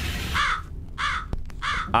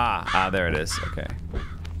 Ah, there it is. Okay.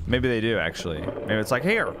 Maybe they do, actually. Maybe it's like,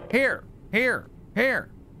 here.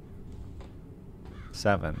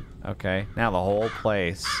 7. Okay. Now the whole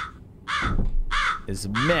place is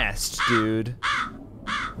messed, dude.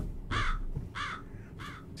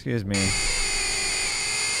 Excuse me.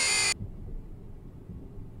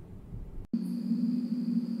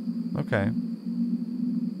 Okay.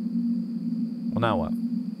 Well, now what?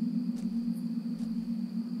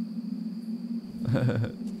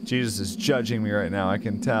 Jesus is judging me right now, I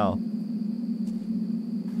can tell.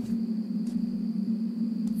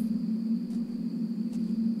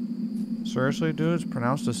 Seriously, dude, it's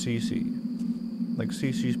pronounced a CC. Like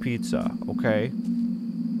CC's Pizza, okay?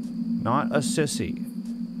 Not a sissy.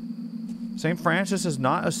 St. Francis is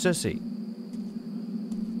not a sissy.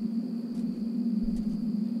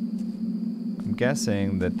 I'm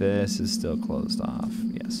guessing that this is still closed off.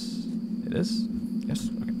 Yes. It is? Yes?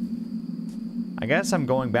 Okay. I guess I'm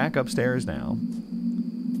going back upstairs now.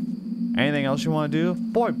 Anything else you want to do?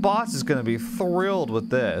 Boy, boss is going to be thrilled with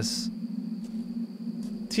this.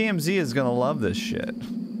 TMZ is going to love this shit.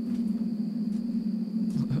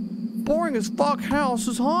 Boring as fuck house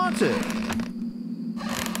is haunted.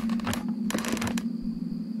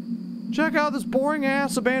 Check out this boring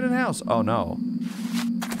ass abandoned house. Oh no.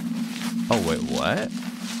 Oh wait, what?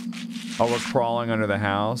 Oh, we're crawling under the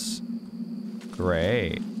house.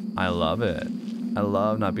 Great. I love it. I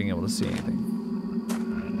love not being able to see anything.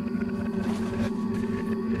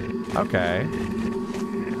 Okay.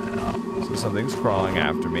 So something's crawling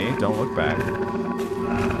after me. Don't look back.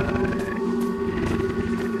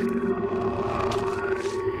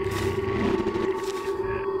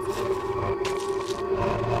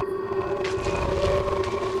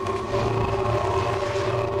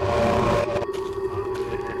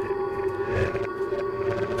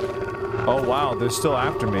 Oh wow, they're still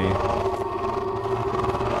after me.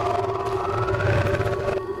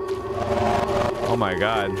 Oh my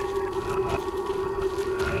god.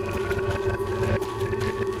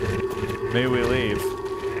 Maybe we leave.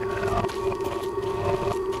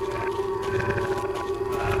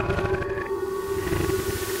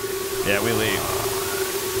 Yeah, we leave.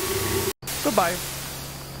 Goodbye.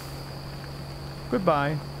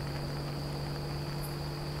 Goodbye.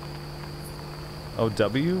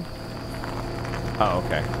 OW? Oh,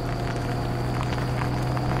 okay.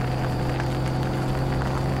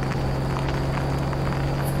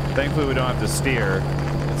 Thankfully we don't have to steer.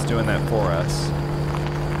 It's doing that for us.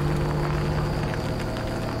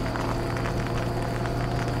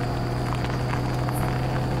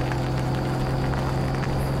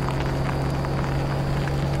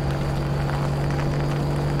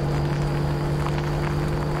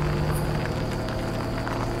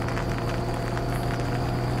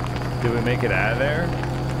 Did we make it out of there?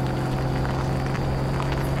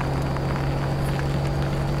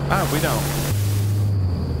 Ah, we don't.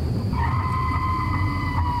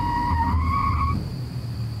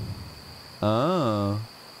 Oh.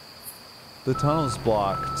 The tunnel's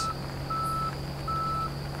blocked.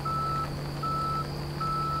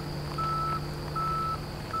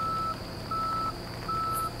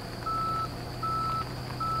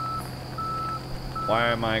 Why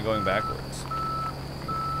am I going backwards?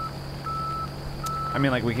 I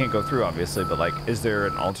mean, like, we can't go through, obviously, but, like, is there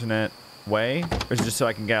an alternate way? Or is it just so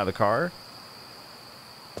I can get out of the car?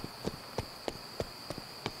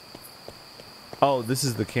 Oh, this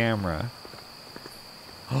is the camera.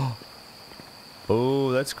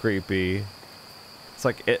 Oh, that's creepy. It's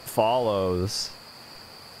like It Follows.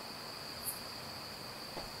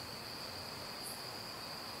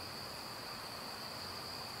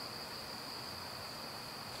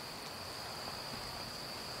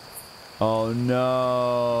 Oh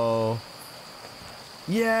no.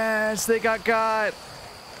 Yes, they got.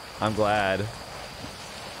 I'm glad.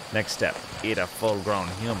 Next step, eat a full-grown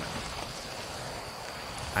human.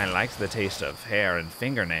 I liked the taste of hair and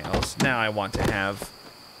fingernails. Now I want to have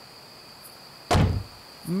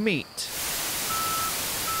meat.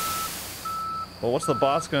 Well, what's the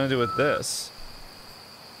boss gonna do with this?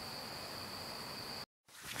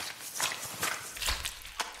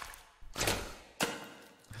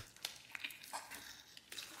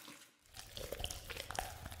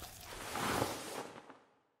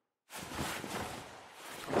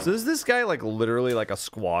 So is this guy like literally like a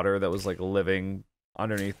squatter that was like living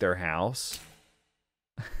underneath their house?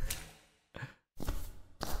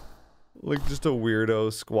 Like just a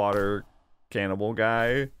weirdo squatter cannibal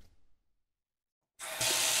guy?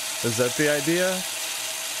 Is that the idea?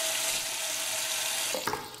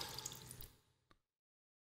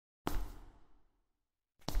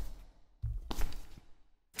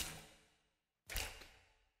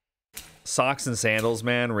 Socks and sandals,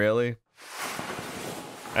 man, really?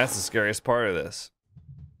 That's the scariest part of this.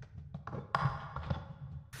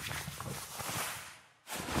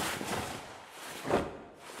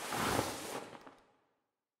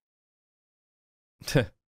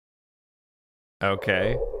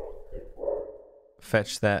 Okay.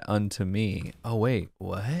 Fetch that unto me. Oh, wait,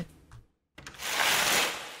 what?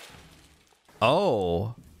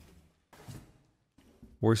 Oh.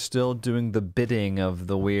 We're still doing the bidding of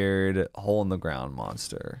the weird hole in the ground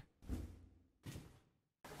monster.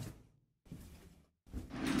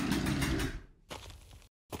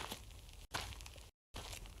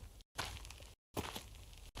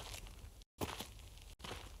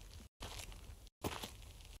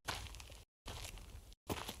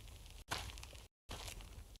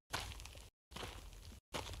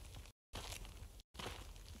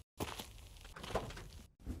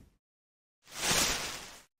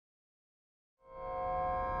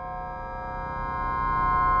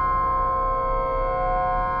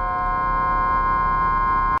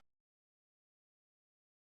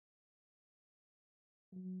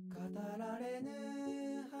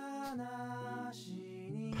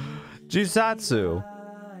 Jisatsu.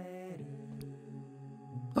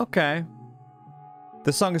 Okay.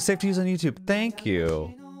 The song is safe to use on YouTube. Thank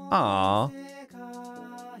you. Aw.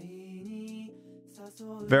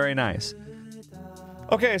 Very nice.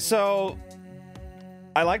 Okay, so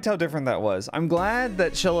I liked how different that was. I'm glad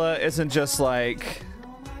that Chilla isn't just like...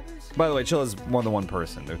 By the way, Chilla's more than one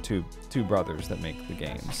person. They're two brothers that make the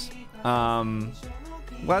games.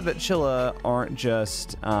 Glad that Chilla aren't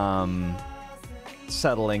just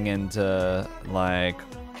settling into like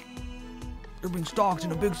they're being stalked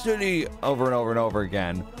in a big city over and over and over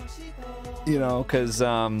again. You know, because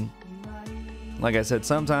like I said,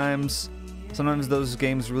 sometimes those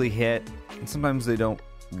games really hit, and sometimes they don't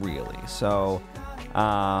really. So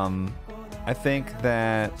I think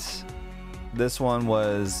that this one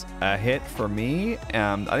was a hit for me.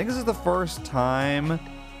 I think this is the first time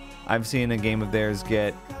I've seen a game of theirs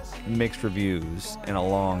get mixed reviews in a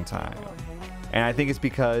long time. And I think it's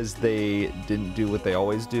because they didn't do what they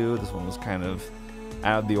always do. This one was kind of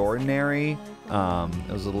out of the ordinary. It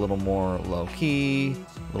was a little more low-key,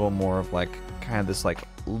 a little more of like kind of this like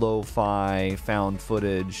lo-fi found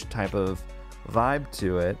footage type of vibe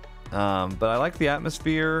to it. But I like the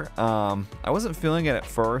atmosphere. I wasn't feeling it at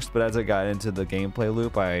first, but as I got into the gameplay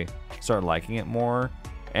loop, I started liking it more.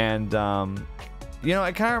 And you know,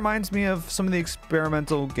 it kind of reminds me of some of the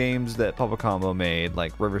experimental games that Public Combo made,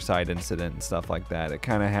 like Riverside Incident and stuff like that. It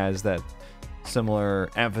kind of has that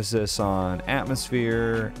similar emphasis on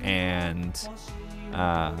atmosphere and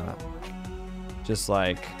just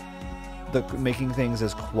like making things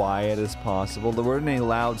as quiet as possible. There weren't any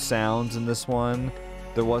loud sounds in this one.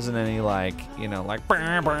 There wasn't any like, you know, like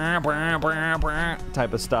type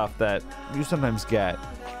of stuff that you sometimes get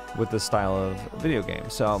with this style of video game.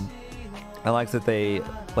 So I like that they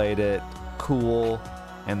played it cool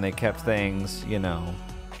and they kept things, you know,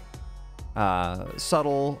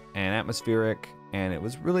 subtle and atmospheric, and it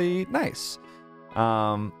was really nice.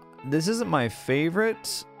 This isn't my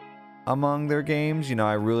favorite among their games. You know,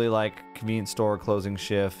 I really like Convenience Store, Closing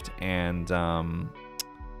Shift, and the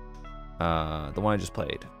one I just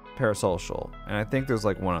played, Parasocial. And I think there's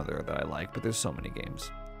like one other that I like, but there's so many games.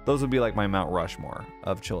 Those would be like my Mount Rushmore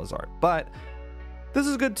of Chilla's art. But this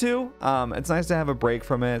is good too. It's nice to have a break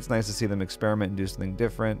from it. It's nice to see them experiment and do something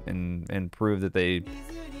different and prove that they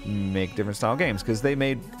make different style games, because they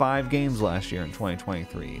made 5 games last year in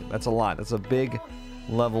 2023. That's a lot. That's a big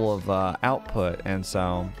level of output, and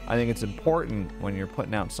so I think it's important when you're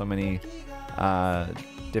putting out so many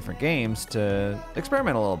different games to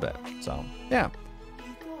experiment a little bit. So yeah,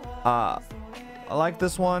 I like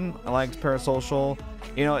this one. I liked Parasocial.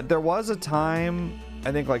 You know, there was a time,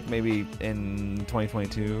 I think like maybe in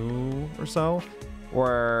 2022 or so,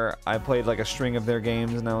 where I played like a string of their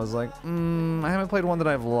games and I was like, I haven't played one that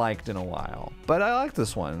I've liked in a while. But I liked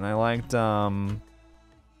this one, and I liked the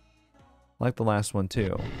last one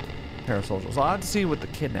too, Parasocial. So I'll have to see what the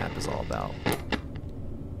kidnap is all about.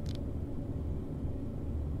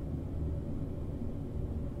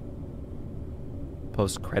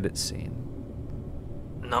 Post-credit scene.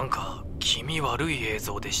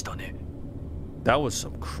 That was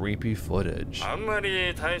some creepy footage.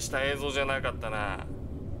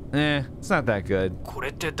 It's not that good.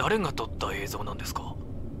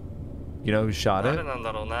 You know who shot it?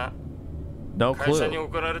 No clue.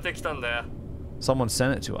 Someone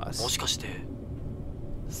sent it to us.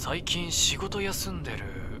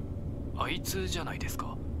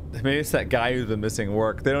 Maybe it's that guy who's been missing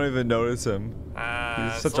work. They don't even notice him.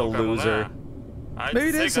 He's such a loser. Maybe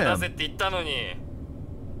it is him.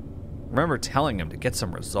 Remember telling him to get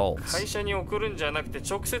some results.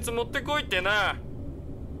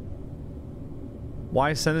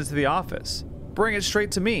 Why send it to the office? Bring it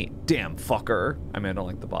straight to me, damn fucker. I mean, I don't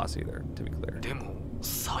like the boss either, to be clear.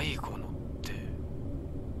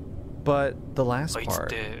 But the last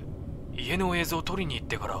part. He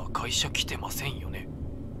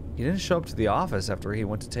didn't show up to the office after he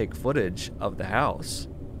went to take footage of the house.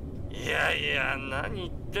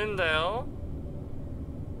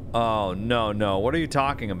 Oh, no. What are you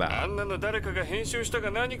talking about?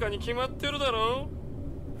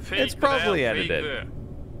 It's probably edited.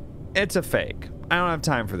 It's a fake. I don't have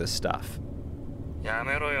time for this stuff.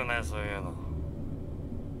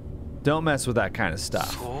 Don't mess with that kind of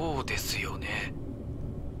stuff.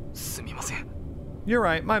 You're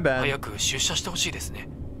right, my bad.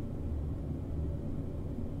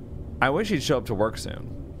 I wish he'd show up to work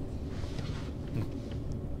soon.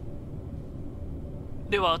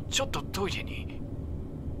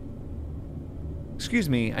 Excuse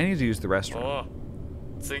me, I need to use the restroom.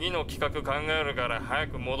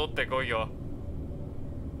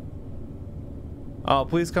 Oh,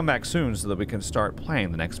 please come back soon so that we can start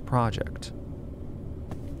playing the next project.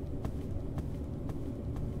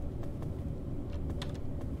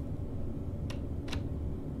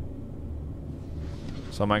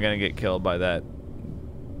 So am I gonna get killed by that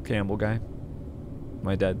Campbell guy? Am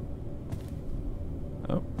I dead?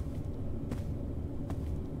 Oh.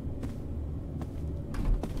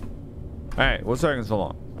 Alright, what's taking so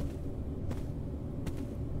long?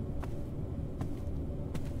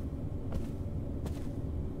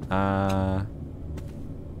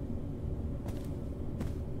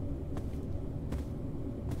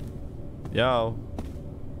 Yo.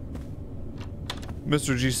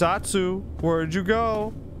 Mr. Jisatsu, where'd you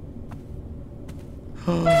go?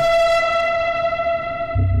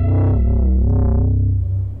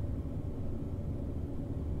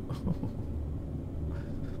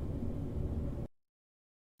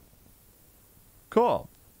 Cool.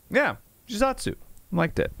 Yeah, Jisatsu.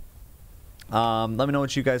 Liked it. Let me know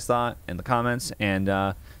what you guys thought in the comments,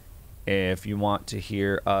 and if you want to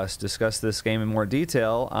hear us discuss this game in more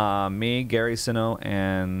detail, me, Gary, Sino,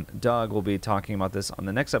 and Doug will be talking about this on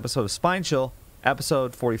the next episode of Spine Chill,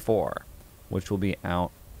 episode 44, which will be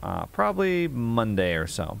out probably Monday or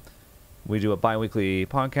so. We do a bi-weekly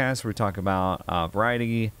podcast where we talk about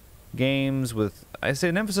variety games with, I say,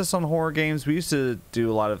 an emphasis on horror games. We used to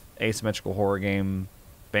do a lot of asymmetrical horror game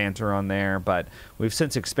banter on there, but we've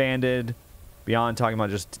since expanded beyond talking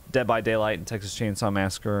about just Dead by Daylight and Texas Chainsaw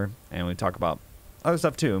Massacre, and we talk about other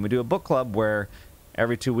stuff too. And we do a book club where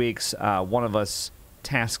every 2 weeks, one of us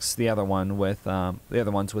tasks the other one with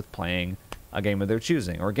with playing a game of their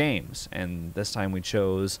choosing or games. And this time we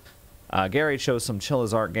chose Gary chose some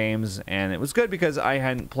Chilla's art games, and it was good because I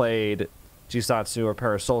hadn't played Jisatsu or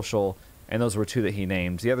Parasocial, and those were two that he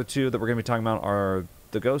named. The other two that we're going to be talking about are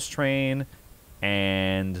The Ghost Train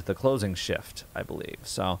and The Closing Shift, I believe.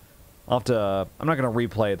 So I'll have to, I'm not going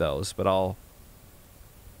to replay those, but I'll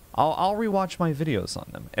rewatch my videos on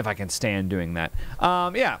them if I can stand doing that.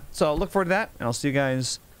 Yeah, so look forward to that, and I'll see you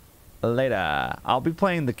guys later. I'll be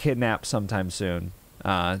playing The Kidnap sometime soon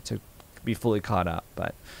to be fully caught up,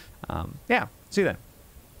 but yeah, see you then.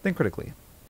 Think critically.